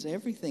timing is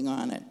everything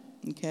on it,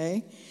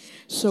 okay?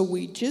 So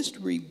we just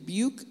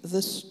rebuke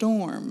the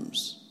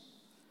storms.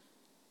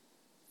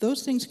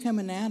 Those things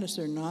coming at us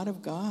are not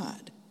of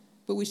God,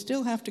 but we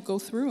still have to go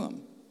through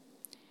them.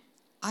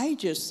 I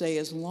just say,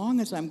 as long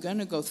as I'm going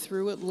to go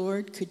through it,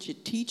 Lord, could you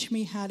teach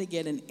me how to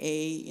get an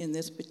A in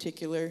this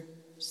particular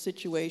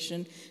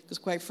situation? Because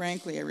quite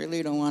frankly, I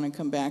really don't want to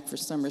come back for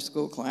summer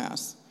school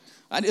class.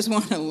 I just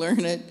want to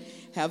learn it,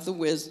 have the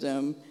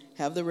wisdom,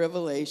 have the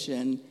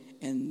revelation,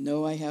 and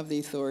know I have the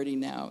authority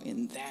now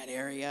in that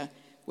area,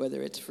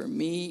 whether it's for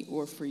me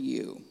or for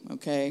you,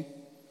 okay?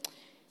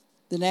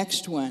 The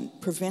next one,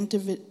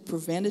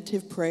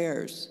 preventative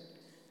prayers.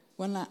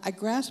 When I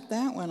grasped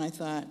that one, I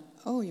thought,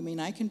 oh, you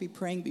mean I can be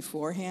praying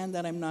beforehand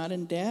that I'm not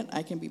in debt?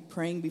 I can be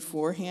praying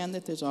beforehand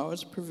that there's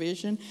always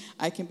provision?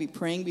 I can be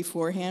praying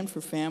beforehand for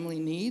family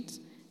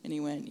needs? And he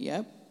went,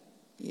 yep.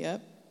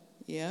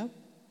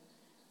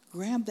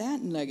 Grab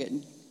that nugget.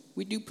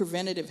 We do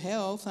preventative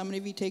health. How many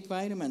of you take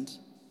vitamins?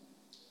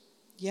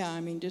 Yeah,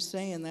 I mean, just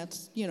saying,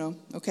 that's,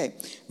 Okay,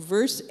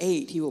 verse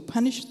 8, he will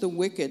punish the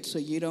wicked so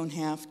you don't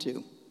have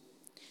to.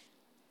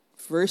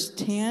 Verse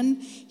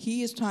 10,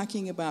 he is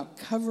talking about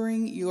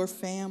covering your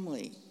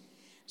family.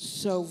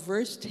 So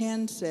verse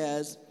 10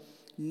 says,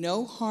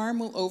 no harm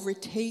will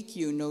overtake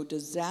you, no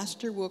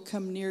disaster will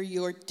come near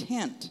your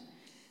tent.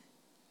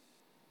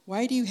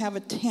 Why do you have a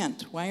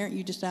tent? Why aren't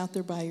you just out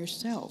there by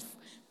yourself?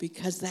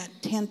 Because that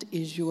tent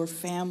is your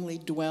family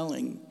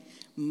dwelling.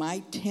 My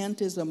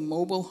tent is a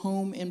mobile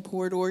home in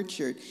Port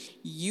Orchard.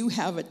 You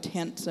have a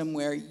tent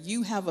somewhere.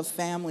 You have a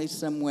family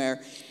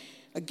somewhere.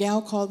 A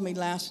gal called me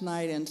last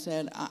night and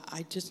said,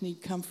 I just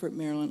need comfort,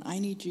 Marilyn. I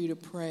need you to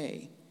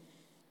pray.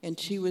 And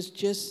she was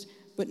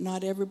but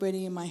not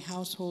everybody in my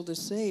household is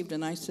saved.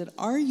 And I said,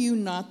 are you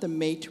not the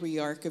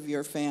matriarch of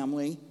your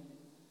family?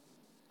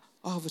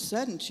 All of a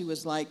sudden, she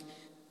was like,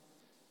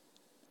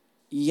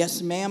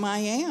 yes, ma'am, I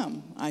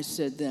am. I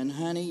said, then,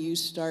 honey, you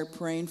start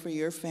praying for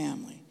your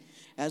family.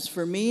 As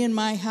for me and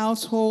my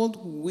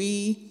household,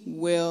 we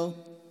will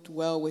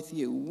dwell with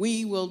you.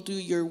 We will do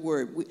your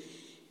word.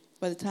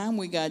 By the time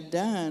we got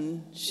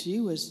done, she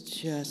was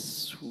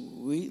just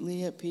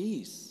sweetly at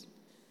peace.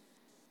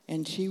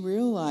 And she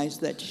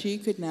realized that she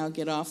could now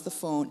get off the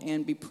phone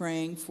and be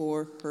praying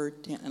for her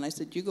tent. And I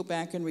said, you go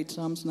back and read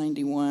Psalms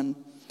 91.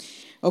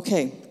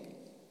 Okay.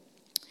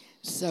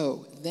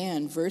 So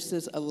then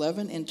verses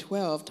 11 and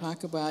 12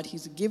 talk about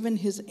he's given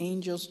his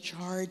angels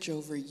charge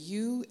over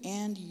you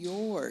and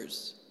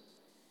yours.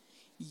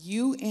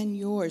 You and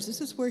yours.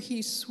 This is where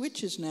he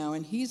switches now,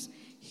 and he's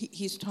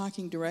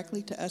talking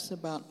directly to us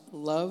about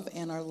love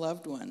and our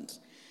loved ones.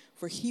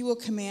 For he will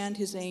command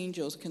his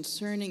angels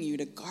concerning you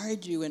to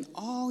guard you in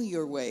all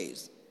your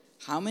ways.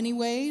 How many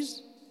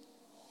ways?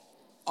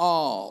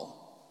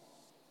 All.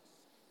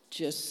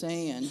 Just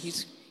saying.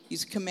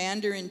 He's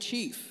commander in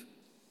chief.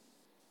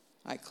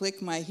 I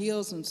click my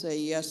heels and say,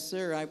 yes,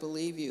 sir, I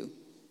believe you.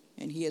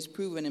 And he has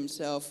proven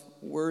himself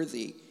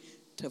worthy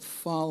to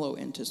follow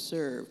and to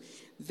serve.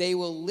 They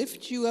will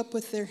lift you up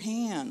with their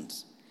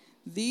hands.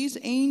 These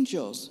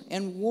angels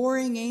and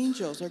warring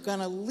angels are going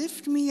to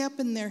lift me up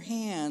in their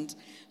hands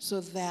so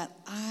that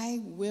I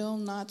will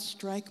not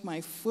strike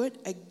my foot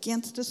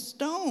against a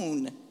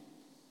stone.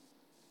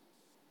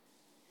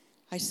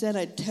 I said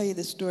I'd tell you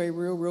this story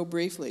real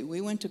briefly.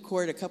 We went to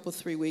court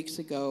 3 weeks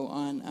ago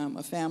on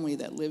a family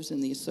that lives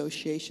in the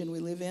association we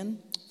live in.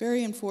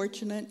 Very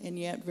unfortunate, and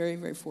yet very,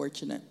 very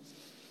fortunate.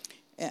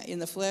 In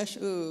the flesh,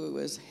 it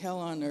was hell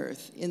on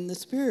earth. In the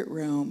spirit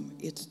realm,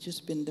 it's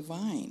just been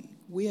divine.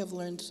 We have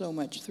learned so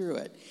much through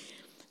it.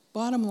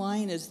 Bottom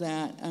line is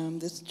that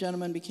this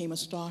gentleman became a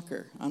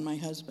stalker on my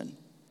husband.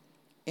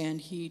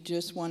 And he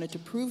just wanted to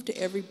prove to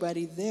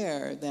everybody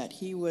there that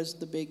he was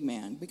the big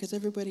man, because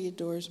everybody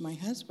adores my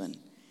husband.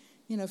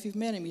 If you've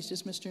met him, he's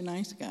just Mr.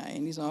 Nice Guy.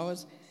 And he's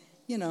always,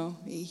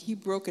 he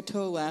broke a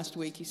toe last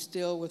week. He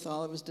still, with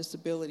all of his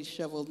disability,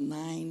 shoveled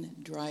 9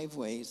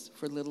 driveways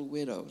for little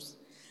widows.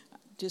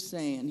 Just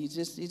saying, he's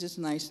just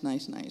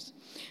nice.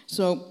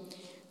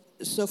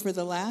 So for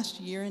the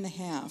last year and a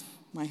half,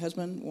 my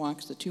husband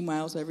walks the 2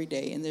 miles every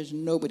day, and there's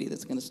nobody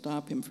that's going to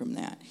stop him from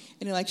that.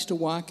 And he likes to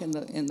walk in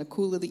the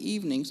cool of the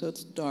evening, so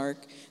it's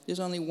dark.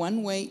 There's only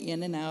one way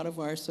in and out of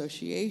our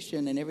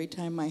association, and every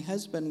time my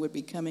husband would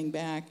be coming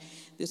back,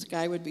 this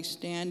guy would be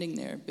standing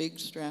there, big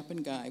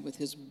strapping guy with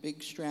his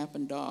big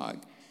strapping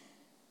dog,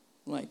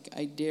 like,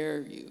 I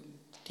dare you,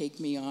 take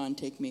me on.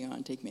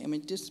 I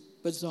mean, just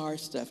bizarre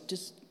stuff,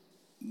 just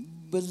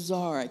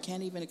bizarre. I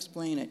can't even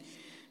explain it.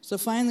 So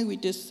finally we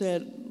just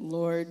said,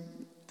 Lord,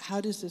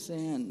 how does this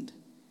end?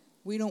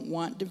 We don't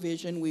want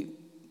division.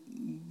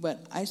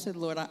 But I said,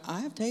 Lord, I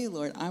have to tell you,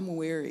 Lord, I'm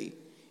weary.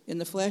 In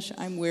the flesh,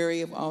 I'm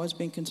weary of always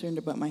being concerned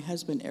about my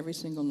husband every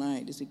single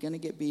night. Is he going to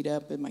get beat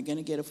up? Am I going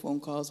to get a phone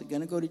call? Is he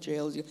going to go to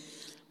jail? Is he...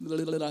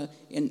 Blah, blah, blah,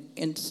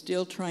 and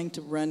still trying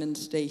to run and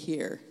stay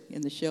here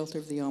in the shelter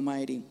of the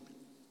Almighty.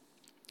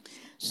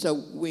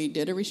 So we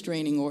did a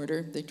restraining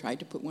order. They tried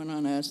to put one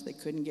on us. They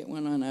couldn't get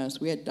one on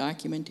us. We had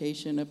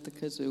documentation up the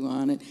kazoo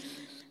on it.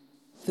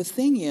 The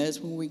thing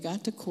is, when we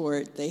got to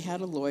court, they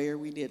had a lawyer.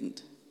 We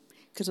didn't.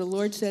 Because the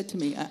Lord said to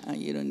me,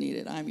 you don't need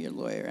it. I'm your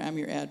lawyer. I'm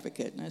your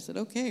advocate. And I said,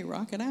 okay,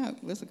 rock it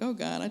out. Let's go,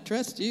 God. I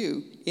trust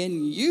you.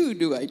 In you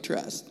do I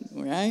trust,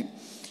 all right?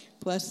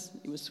 Plus,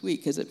 it was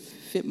sweet because it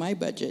fit my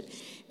budget.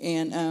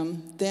 And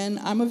then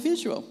I'm a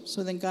visual.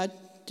 So then God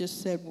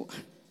just said, well,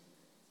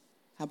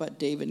 how about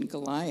David and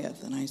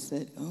Goliath? And I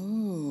said,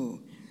 oh,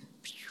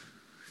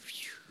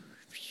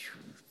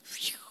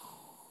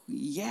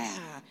 yeah.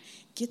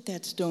 Get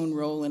that stone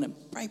rolling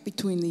right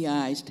between the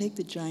eyes. Take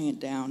the giant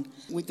down.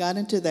 We got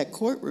into that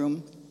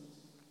courtroom,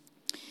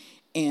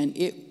 and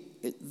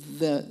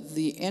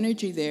the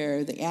energy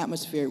there, the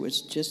atmosphere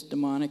was just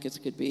demonic as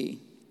could be.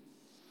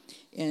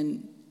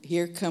 And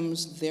here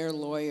comes their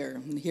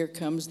lawyer, and here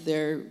comes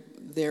their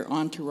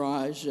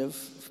entourage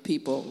of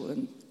people.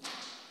 And,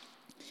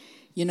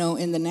 you know,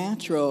 in the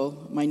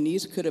natural, my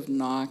knees could have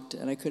knocked,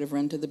 and I could have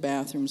run to the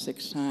bathroom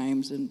 6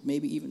 times and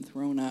maybe even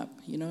thrown up.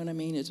 You know what I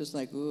mean? It's just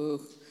like, ooh.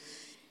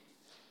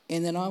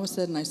 And then all of a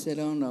sudden I said,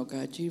 oh no,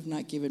 God, you've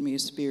not given me a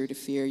spirit of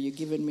fear. You've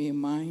given me a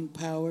mind,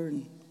 power,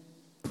 and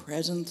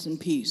presence and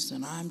peace.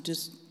 And I'm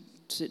just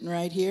sitting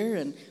right here,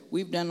 and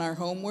we've done our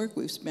homework.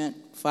 We've spent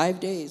 5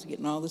 days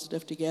getting all this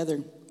stuff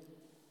together.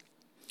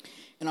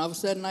 And all of a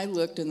sudden I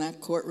looked, and that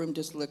courtroom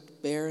just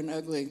looked bare and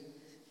ugly.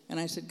 And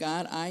I said,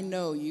 God, I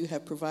know you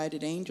have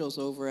provided angels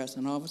over us.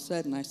 And all of a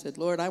sudden I said,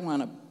 Lord, I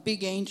want a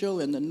big angel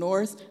in the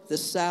north, the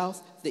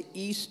south, the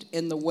east,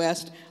 and the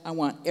west. I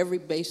want every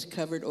base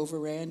covered over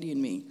Randy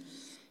and me.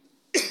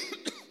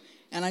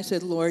 And I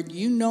said, Lord,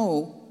 you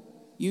know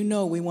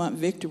we want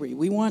victory.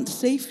 We want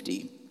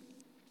safety.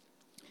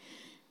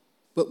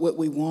 But what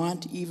we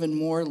want even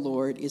more,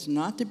 Lord, is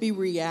not to be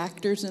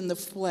reactors in the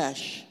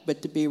flesh,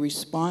 but to be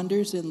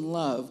responders in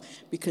love,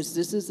 because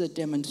this is a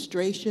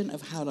demonstration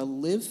of how to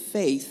live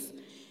faith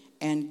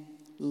and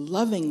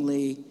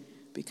lovingly,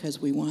 because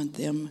we want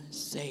them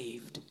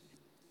saved.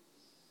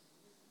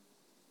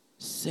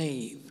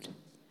 Saved.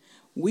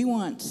 We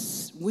want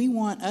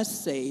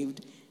us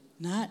saved,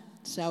 not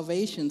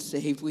salvation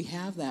saved. We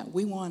have that.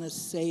 We want us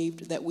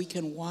saved that we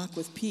can walk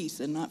with peace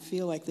and not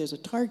feel like there's a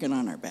target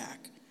on our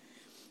back.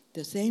 At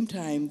the same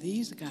time,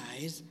 these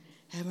guys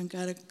haven't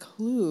got a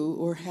clue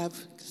or have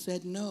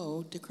said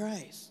no to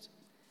Christ.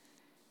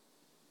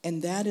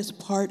 And that is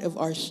part of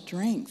our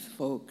strength,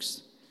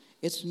 folks.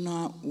 It's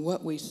not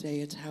what we say,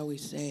 it's how we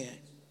say it.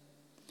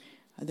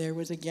 There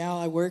was a gal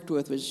I worked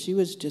with, but she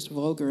was just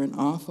vulgar and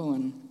awful,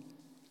 and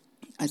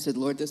I said,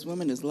 Lord, this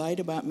woman has lied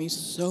about me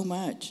so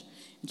much,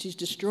 and she's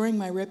destroying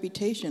my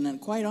reputation,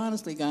 and quite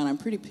honestly, God, I'm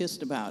pretty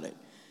pissed about it.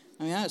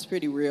 I mean, that's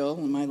pretty real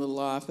in my little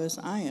office.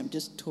 I am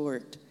just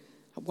torqued.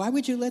 Why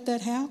would you let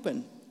that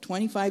happen?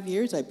 25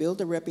 years, I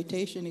built a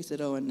reputation. He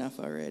said, oh, enough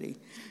already.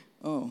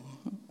 Oh,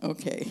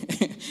 okay.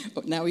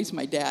 Now he's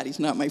my dad. He's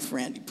not my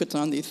friend. He puts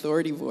on the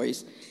authority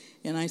voice.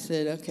 And I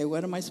said, okay,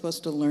 what am I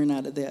supposed to learn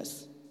out of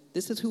this?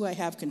 This is who I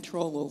have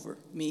control over,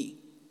 me.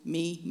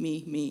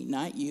 Me,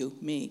 not you,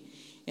 me.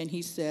 And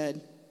he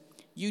said,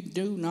 you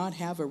do not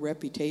have a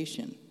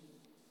reputation.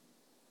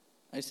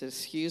 I said,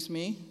 excuse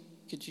me?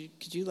 Could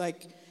you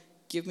like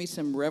give me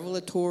some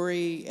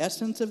revelatory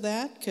essence of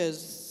that?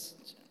 Because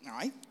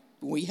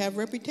we have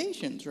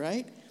reputations,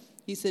 right?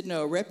 He said,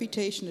 no, a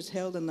reputation is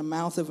held in the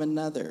mouth of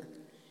another.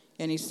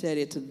 And he said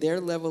it's their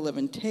level of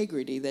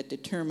integrity that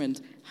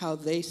determines how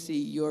they see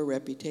your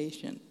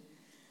reputation.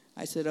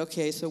 I said,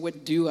 okay, so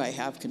what do I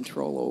have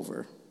control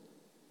over?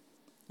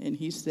 And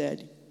he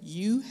said,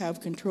 you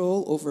have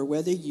control over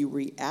whether you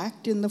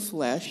react in the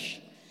flesh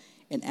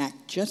and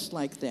act just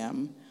like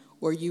them,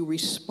 or you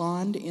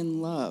respond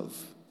in love.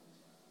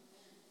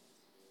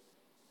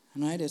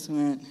 And I just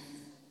went,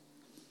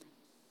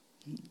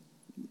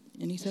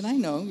 and he said, I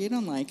know, you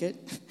don't like it.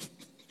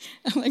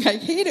 I'm like, I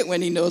hate it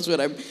when he knows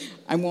what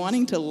I'm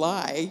wanting to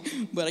lie,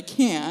 but I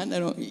can't. I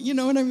don't, you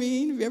know what I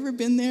mean? Have you ever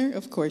been there?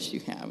 Of course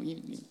you have.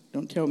 You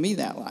don't tell me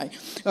that lie.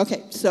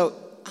 Okay, so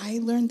I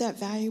learned that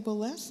valuable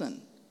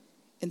lesson.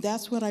 And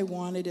that's what I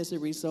wanted as a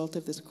result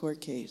of this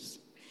court case.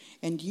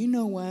 And you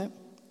know what?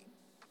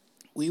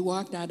 We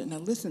walked out, and now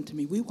listen to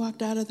me, we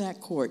walked out of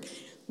that court.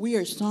 We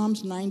are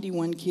Psalms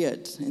 91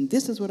 kids, and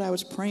this is what I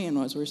was praying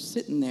as we're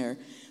sitting there,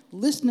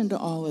 listening to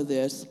all of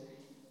this.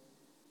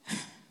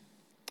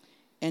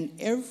 And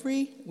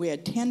we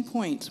had 10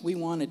 points we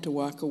wanted to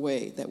walk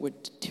away that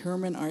would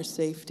determine our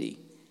safety.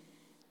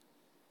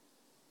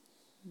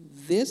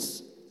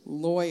 This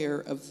lawyer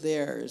of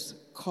theirs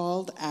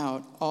called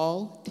out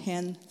all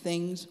 10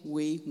 things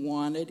we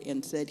wanted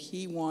and said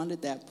he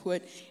wanted that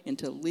put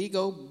into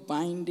legal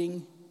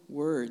binding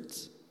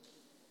words.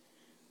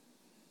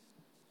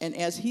 And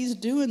as he's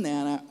doing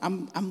that,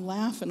 I'm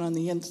laughing on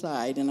the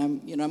inside, and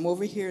I'm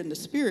over here in the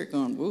spirit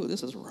going, "Whoa,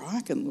 this is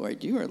rocking,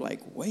 Lord. You are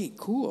like way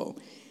cool."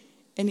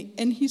 And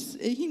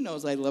he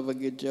knows I love a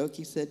good joke.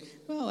 He said,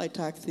 "Well, I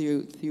talked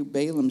through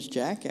Balaam's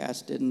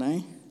jackass, didn't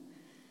I?"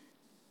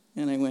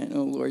 And I went,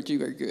 "Oh, Lord,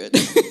 you are good."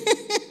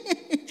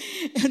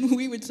 And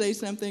we would say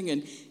something,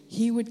 and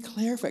he would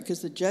clarify,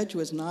 because the judge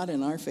was not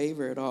in our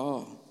favor at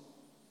all.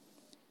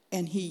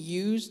 And he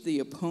used the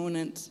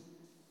opponent's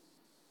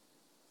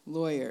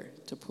lawyer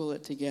to pull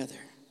it together.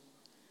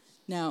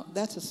 Now,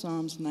 that's a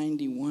Psalms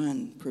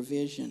 91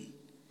 provision.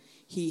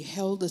 He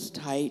held us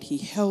tight. He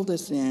held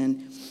us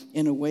in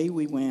away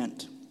we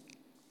went.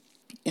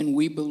 And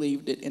we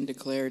believed it and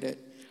declared it.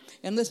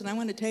 And listen, I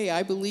want to tell you,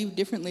 I believe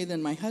differently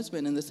than my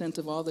husband in the sense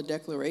of all the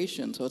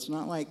declarations. So it's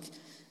not like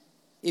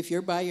if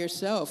you're by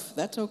yourself,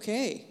 that's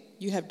okay.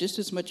 You have just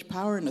as much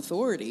power and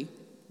authority.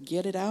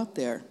 Get it out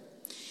there.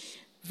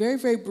 Very,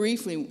 very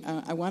briefly,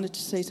 I wanted to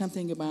say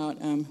something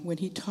about when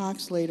he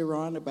talks later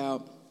on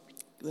about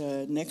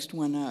the next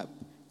one up,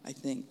 I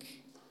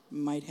think.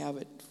 Might have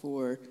it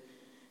for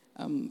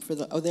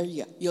there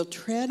you go. You'll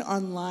tread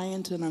on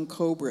lions and on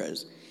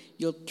cobras.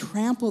 You'll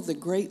trample the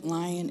great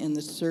lion and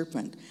the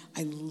serpent.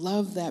 I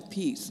love that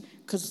piece.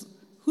 Because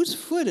whose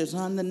foot is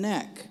on the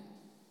neck?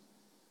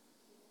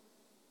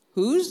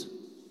 Whose?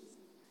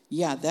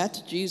 Yeah, that's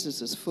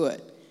Jesus'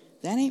 foot.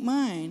 That ain't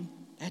mine.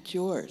 That's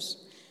yours.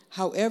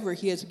 However,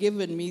 he has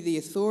given me the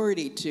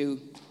authority to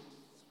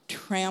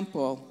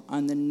trample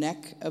on the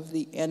neck of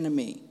the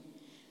enemy.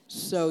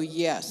 So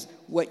yes,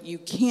 what you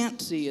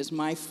can't see is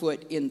my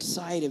foot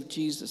inside of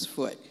Jesus'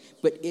 foot,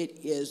 but it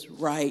is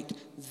right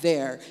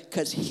there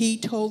because he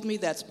told me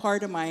that's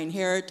part of my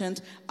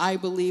inheritance. I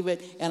believe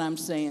it, and I'm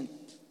saying,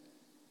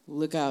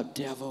 look out,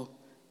 devil,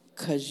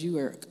 because you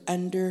are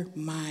under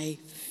my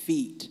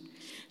feet.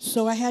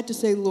 So I had to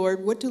say,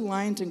 Lord, what do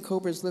lions and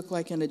cobras look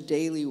like in a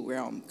daily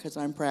realm? Because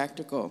I'm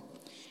practical.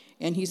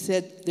 And he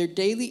said, they're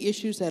daily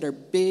issues that are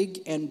big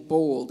and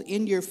bold,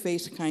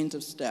 in-your-face kinds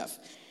of stuff.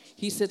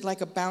 He said, like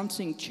a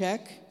bouncing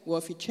check. Well,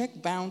 if your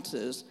check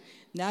bounces,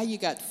 now you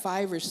got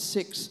 5 or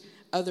 6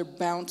 other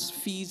bounce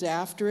fees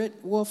after it.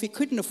 Well, if you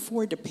couldn't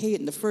afford to pay it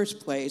in the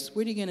first place,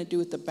 what are you going to do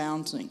with the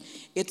bouncing?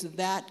 It's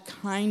that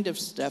kind of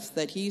stuff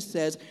that he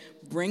says,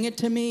 bring it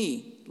to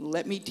me.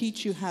 Let me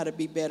teach you how to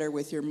be better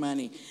with your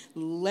money.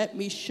 Let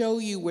me show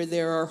you where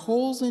there are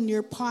holes in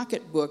your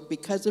pocketbook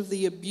because of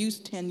the abuse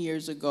 10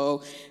 years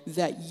ago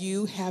that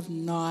you have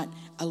not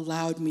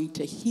allowed me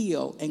to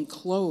heal and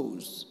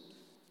close.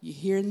 You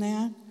hearing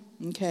that?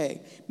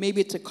 Okay. Maybe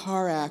it's a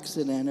car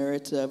accident or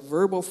it's a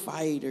verbal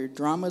fight or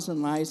dramas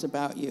and lies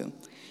about you.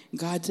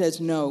 God says,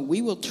 no,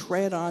 we will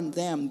tread on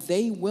them.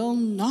 They will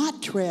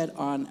not tread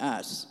on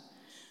us.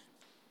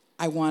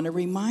 I want to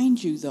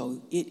remind you,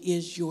 though, it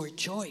is your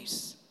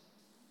choice.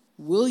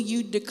 Will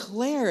you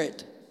declare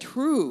it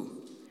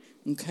true?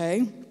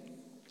 Okay?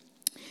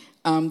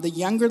 The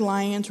younger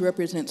lions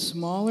represent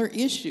smaller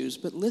issues,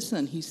 but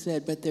listen, he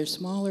said, but they're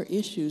smaller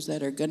issues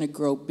that are going to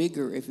grow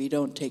bigger if you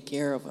don't take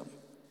care of them.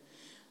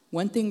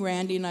 One thing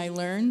Randy and I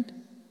learned,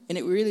 and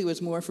it really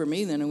was more for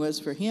me than it was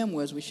for him,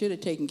 was we should have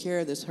taken care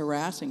of this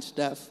harassing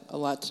stuff a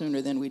lot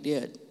sooner than we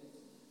did.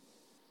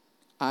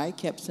 I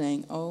kept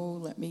saying, oh,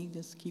 let me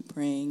just keep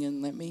praying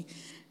and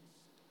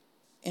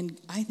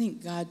I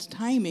think God's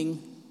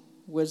timing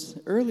was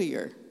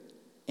earlier,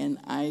 and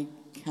I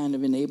kind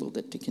of enabled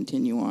it to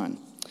continue on.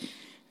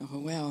 Oh,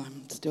 well,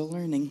 I'm still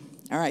learning.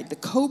 All right, the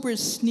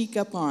cobras sneak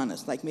up on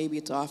us, like maybe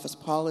it's office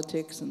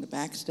politics and the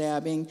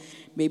backstabbing.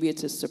 Maybe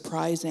it's a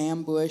surprise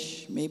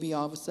ambush. Maybe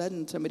all of a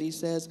sudden somebody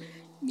says,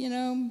 I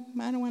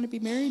don't want to be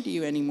married to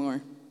you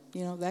anymore.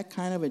 That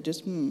kind of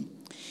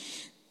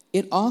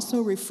It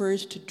also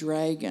refers to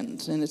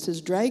dragons, and it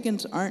says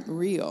dragons aren't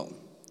real.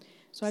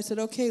 So I said,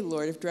 okay,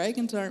 Lord, if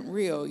dragons aren't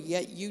real,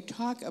 yet you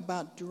talk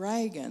about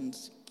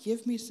dragons,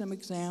 give me some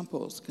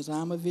examples, because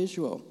I'm a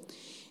visual.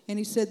 And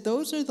he said,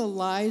 those are the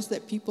lies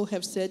that people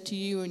have said to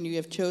you, and you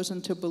have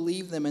chosen to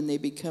believe them, and they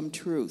become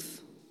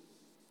truth.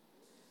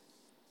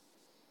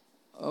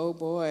 Oh,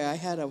 boy, I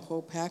had a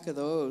whole pack of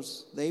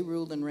those. They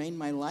ruled and reigned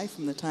my life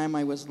from the time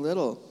I was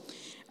little.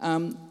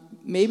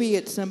 Maybe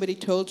it's somebody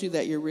told you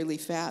that you're really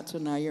fat, so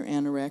now you're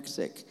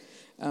anorexic.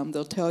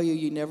 They'll tell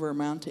you never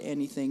amount to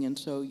anything, and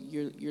so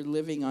you're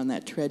living on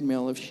that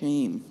treadmill of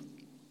shame.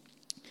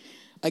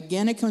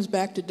 Again, it comes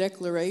back to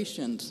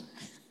declarations.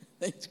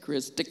 Thanks,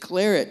 Chris.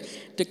 Declare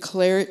it.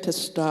 Declare it to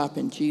stop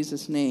in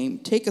Jesus' name.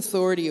 Take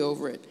authority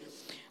over it.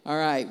 All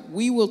right,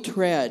 we will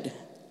tread.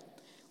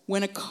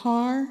 When a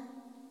car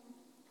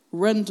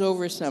runs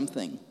over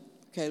something,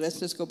 okay, let's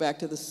just go back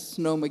to the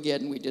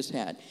snowmageddon we just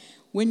had.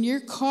 When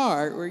your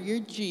car or your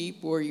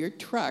Jeep or your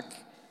truck,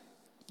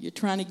 you're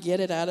trying to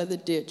get it out of the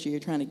ditch, or you're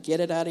trying to get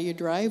it out of your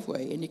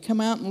driveway, and you come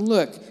out and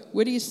look,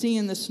 what do you see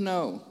in the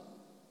snow?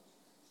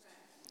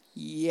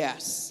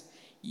 Yes,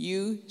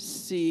 you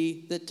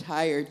see the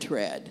tire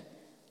tread.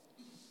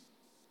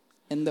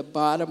 And the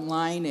bottom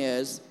line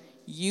is,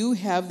 you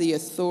have the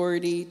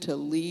authority to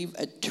leave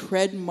a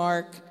tread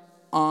mark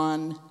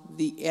on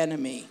the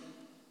enemy.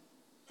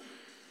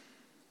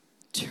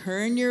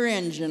 Turn your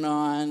engine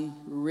on,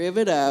 rev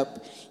it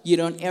up. You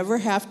don't ever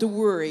have to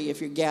worry if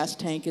your gas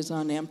tank is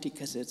on empty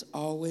because it's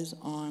always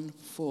on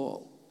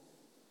full.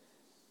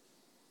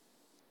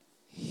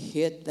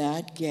 Hit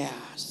that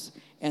gas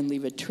and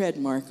leave a tread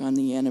mark on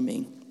the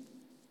enemy.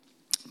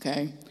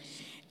 Okay?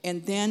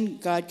 And then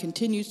God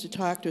continues to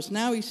talk to us.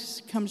 Now he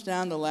comes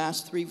down the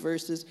last 3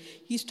 verses.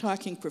 He's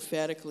talking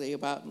prophetically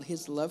about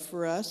his love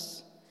for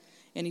us.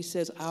 And he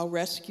says, I'll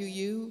rescue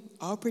you.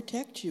 I'll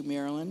protect you,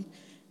 Marilyn.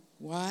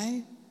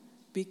 Why?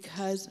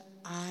 Because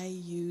I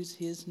use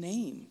his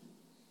name.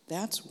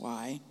 That's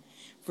why.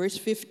 Verse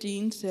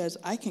 15 says,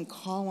 I can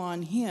call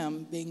on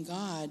him, being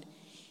God.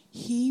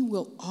 He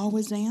will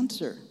always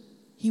answer.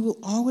 He will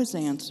always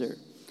answer.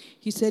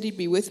 He said he'd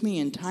be with me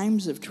in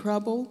times of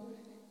trouble.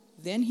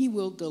 Then he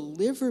will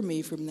deliver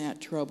me from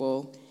that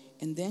trouble.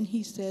 And then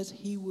he says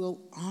he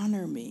will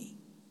honor me.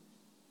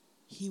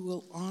 He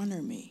will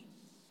honor me.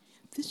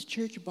 This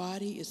church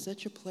body is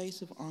such a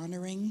place of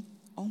honoring.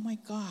 Oh my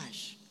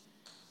gosh.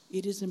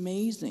 It is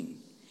amazing.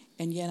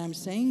 And yet I'm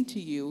saying to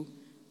you,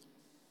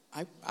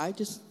 I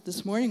just,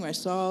 this morning when I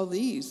saw all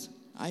these,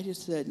 I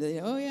just said,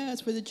 oh yeah,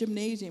 it's for the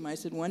gymnasium. I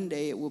said, one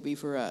day it will be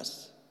for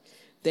us.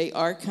 They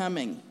are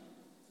coming.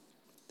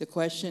 The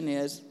question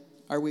is,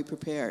 are we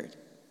prepared?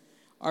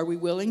 Are we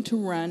willing to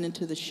run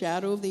into the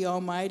shadow of the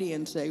Almighty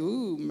and say,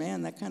 ooh,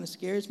 man, that kind of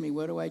scares me.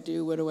 What do I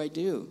do? What do I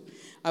do?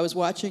 I was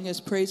watching us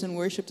praise and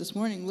worship this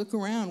morning. Look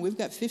around. We've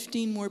got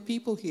 15 more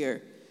people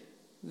here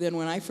than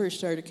when I first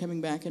started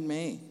coming back in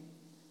May.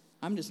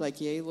 I'm just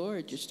like, yay,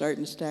 Lord, you're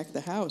starting to stack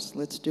the house.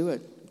 Let's do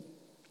it.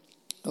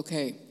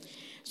 Okay,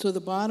 so the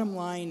bottom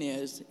line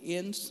is,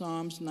 in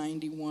Psalms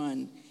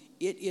 91,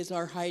 it is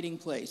our hiding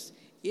place.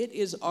 It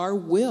is our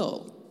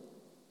will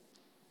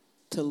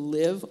to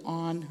live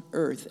on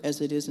earth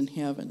as it is in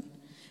heaven,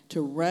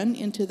 to run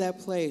into that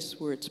place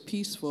where it's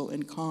peaceful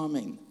and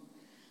calming.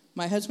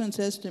 My husband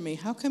says to me,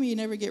 how come you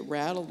never get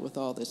rattled with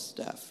all this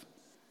stuff?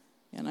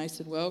 And I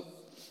said, well,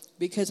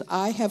 because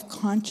I have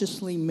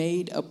consciously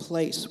made a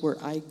place where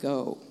I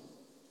go.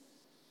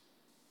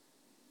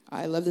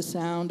 I love the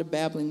sound of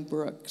babbling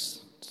brooks.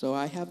 So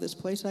I have this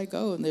place I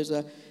go, and there's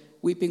a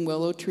weeping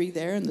willow tree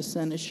there, and the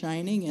sun is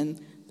shining,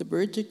 and the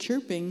birds are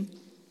chirping,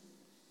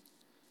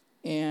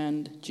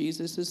 and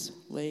Jesus is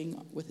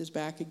laying with his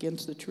back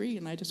against the tree,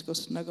 and I just go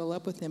snuggle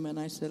up with him, and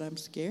I said, I'm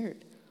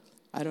scared.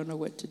 I don't know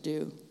what to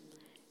do.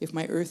 If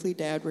my earthly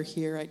dad were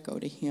here, I'd go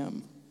to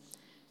him.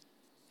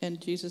 And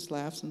Jesus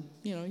laughs, and,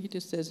 he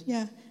just says,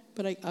 yeah,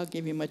 but I'll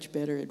give you much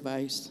better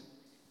advice,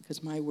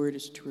 because my word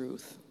is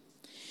truth.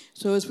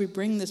 So as we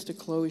bring this to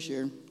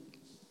closure,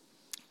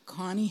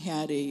 Connie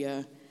had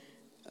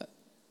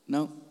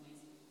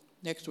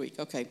next week,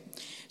 okay.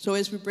 So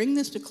as we bring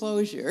this to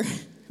closure,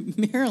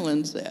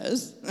 Marilyn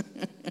says,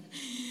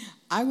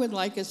 I would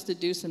like us to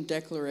do some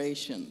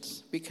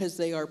declarations because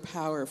they are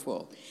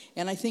powerful.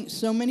 And I think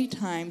so many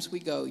times we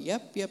go,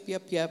 yep,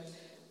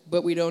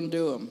 but we don't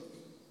do them.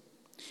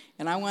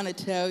 And I want to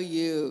tell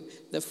you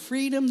the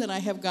freedom that I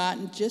have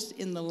gotten just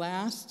in the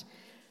last,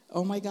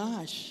 oh my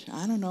gosh,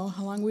 I don't know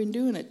how long we've been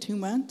doing it, 2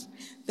 months?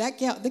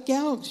 The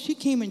gal, she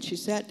came and she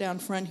sat down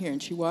front here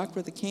and she walked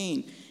with a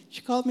cane.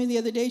 She called me the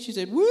other day. She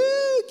said, woo,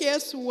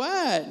 guess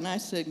what? And I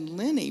said,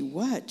 Lenny,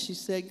 what? She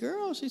said,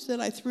 girl,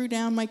 I threw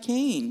down my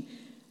cane.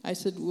 I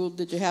said, well,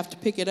 did you have to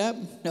pick it up?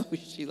 No,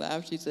 she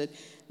laughed. She said,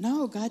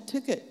 no, God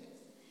took it.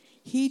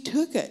 He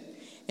took it.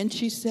 And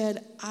she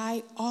said,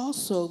 I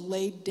also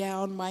laid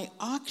down my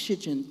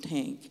oxygen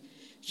tank.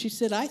 She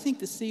said, I think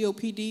the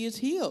COPD is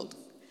healed.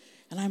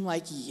 And I'm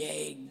like,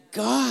 yay,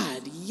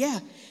 God, yeah.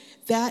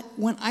 That,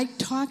 when I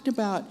talked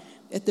about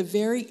at the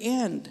very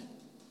end,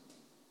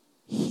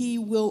 he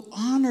will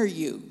honor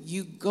you.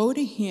 You go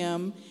to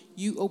him,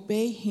 you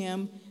obey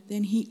him,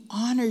 then he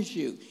honors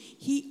you.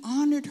 He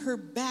honored her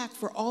back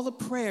for all the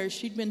prayers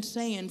she'd been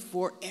saying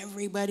for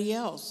everybody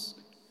else.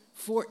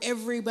 For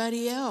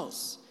everybody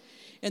else.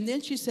 And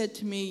then she said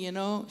to me,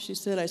 she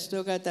said, I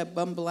still got that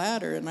bum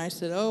bladder. And I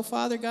said, oh,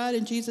 Father God,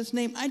 in Jesus'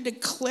 name, I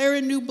declare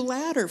a new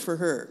bladder for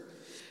her.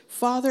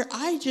 Father,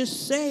 I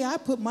just say I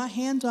put my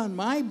hands on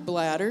my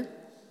bladder.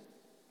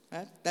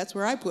 That's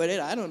where I put it.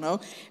 I don't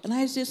know. And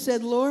I just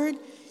said, Lord,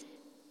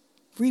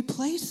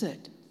 replace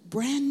it.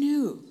 Brand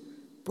new.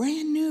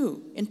 Brand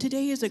new. And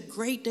today is a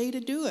great day to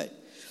do it.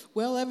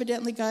 Well,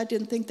 evidently God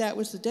didn't think that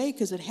was the day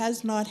because it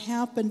has not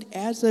happened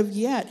as of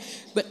yet.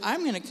 But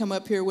I'm going to come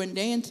up here one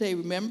day and say,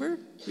 remember,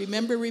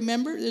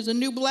 there's a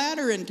new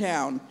bladder in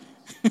town.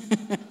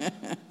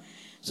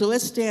 So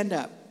let's stand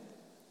up.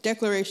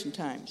 Declaration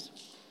times.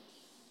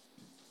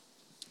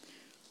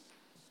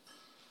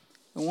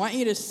 I want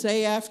you to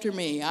say after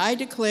me, I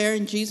declare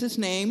in Jesus'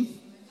 name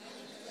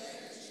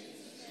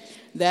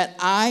that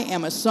I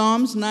am a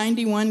Psalms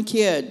 91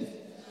 kid.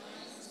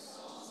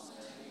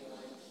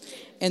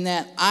 And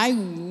that I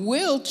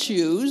will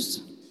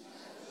choose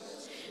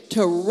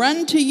to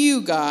run to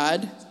you,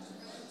 God,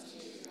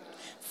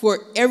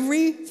 For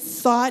every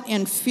thought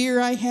and fear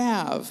I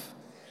have,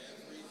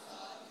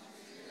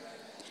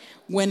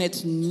 when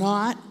it's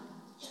not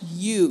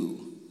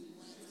you.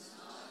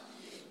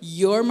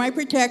 You're my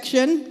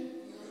protection.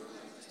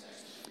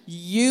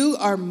 You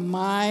are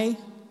my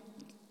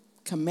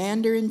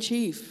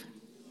commander-in-chief.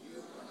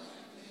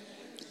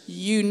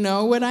 You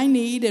know what I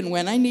need and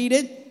when I need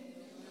it.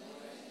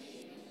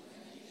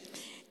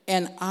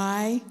 And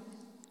I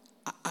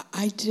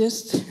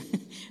just,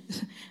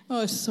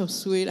 oh, it's so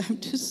sweet. I'm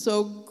just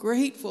so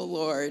grateful,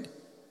 Lord.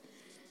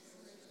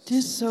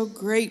 Just so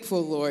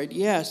grateful, Lord.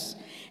 Yes.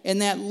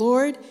 And that,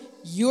 Lord,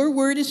 your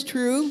word is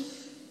true.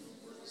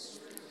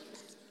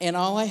 And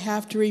all I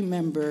have to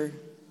remember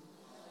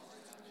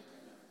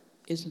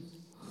is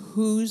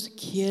whose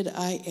kid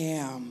I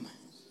am.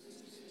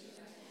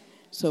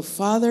 So,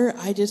 Father,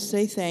 I just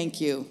say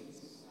thank you.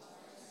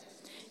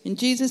 In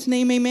Jesus'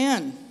 name,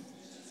 amen.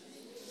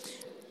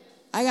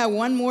 I got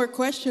one more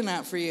question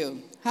out for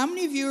you. How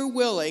many of you are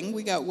willing?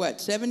 We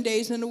got, 7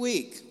 days in a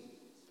week?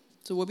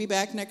 So we'll be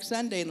back next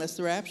Sunday unless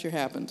the rapture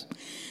happens.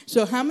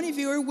 So how many of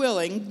you are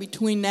willing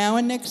between now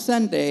and next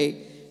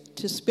Sunday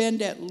to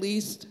spend at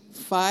least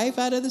 5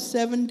 out of the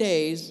 7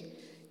 days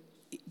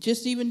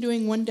just even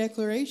doing one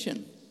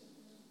declaration?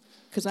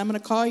 Because I'm going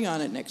to call you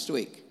on it next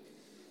week.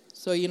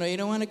 So, you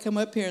don't want to come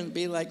up here and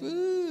be like,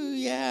 ooh,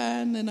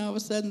 yeah, and then all of a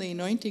sudden the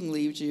anointing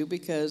leaves you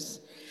because,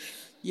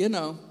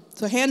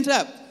 So hands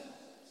up.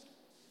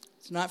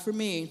 It's not for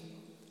me.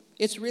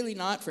 It's really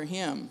not for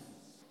him.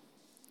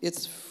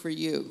 It's for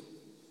you.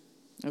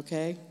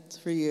 Okay? It's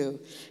for you.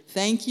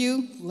 Thank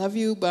you. Love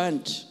you a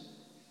bunch.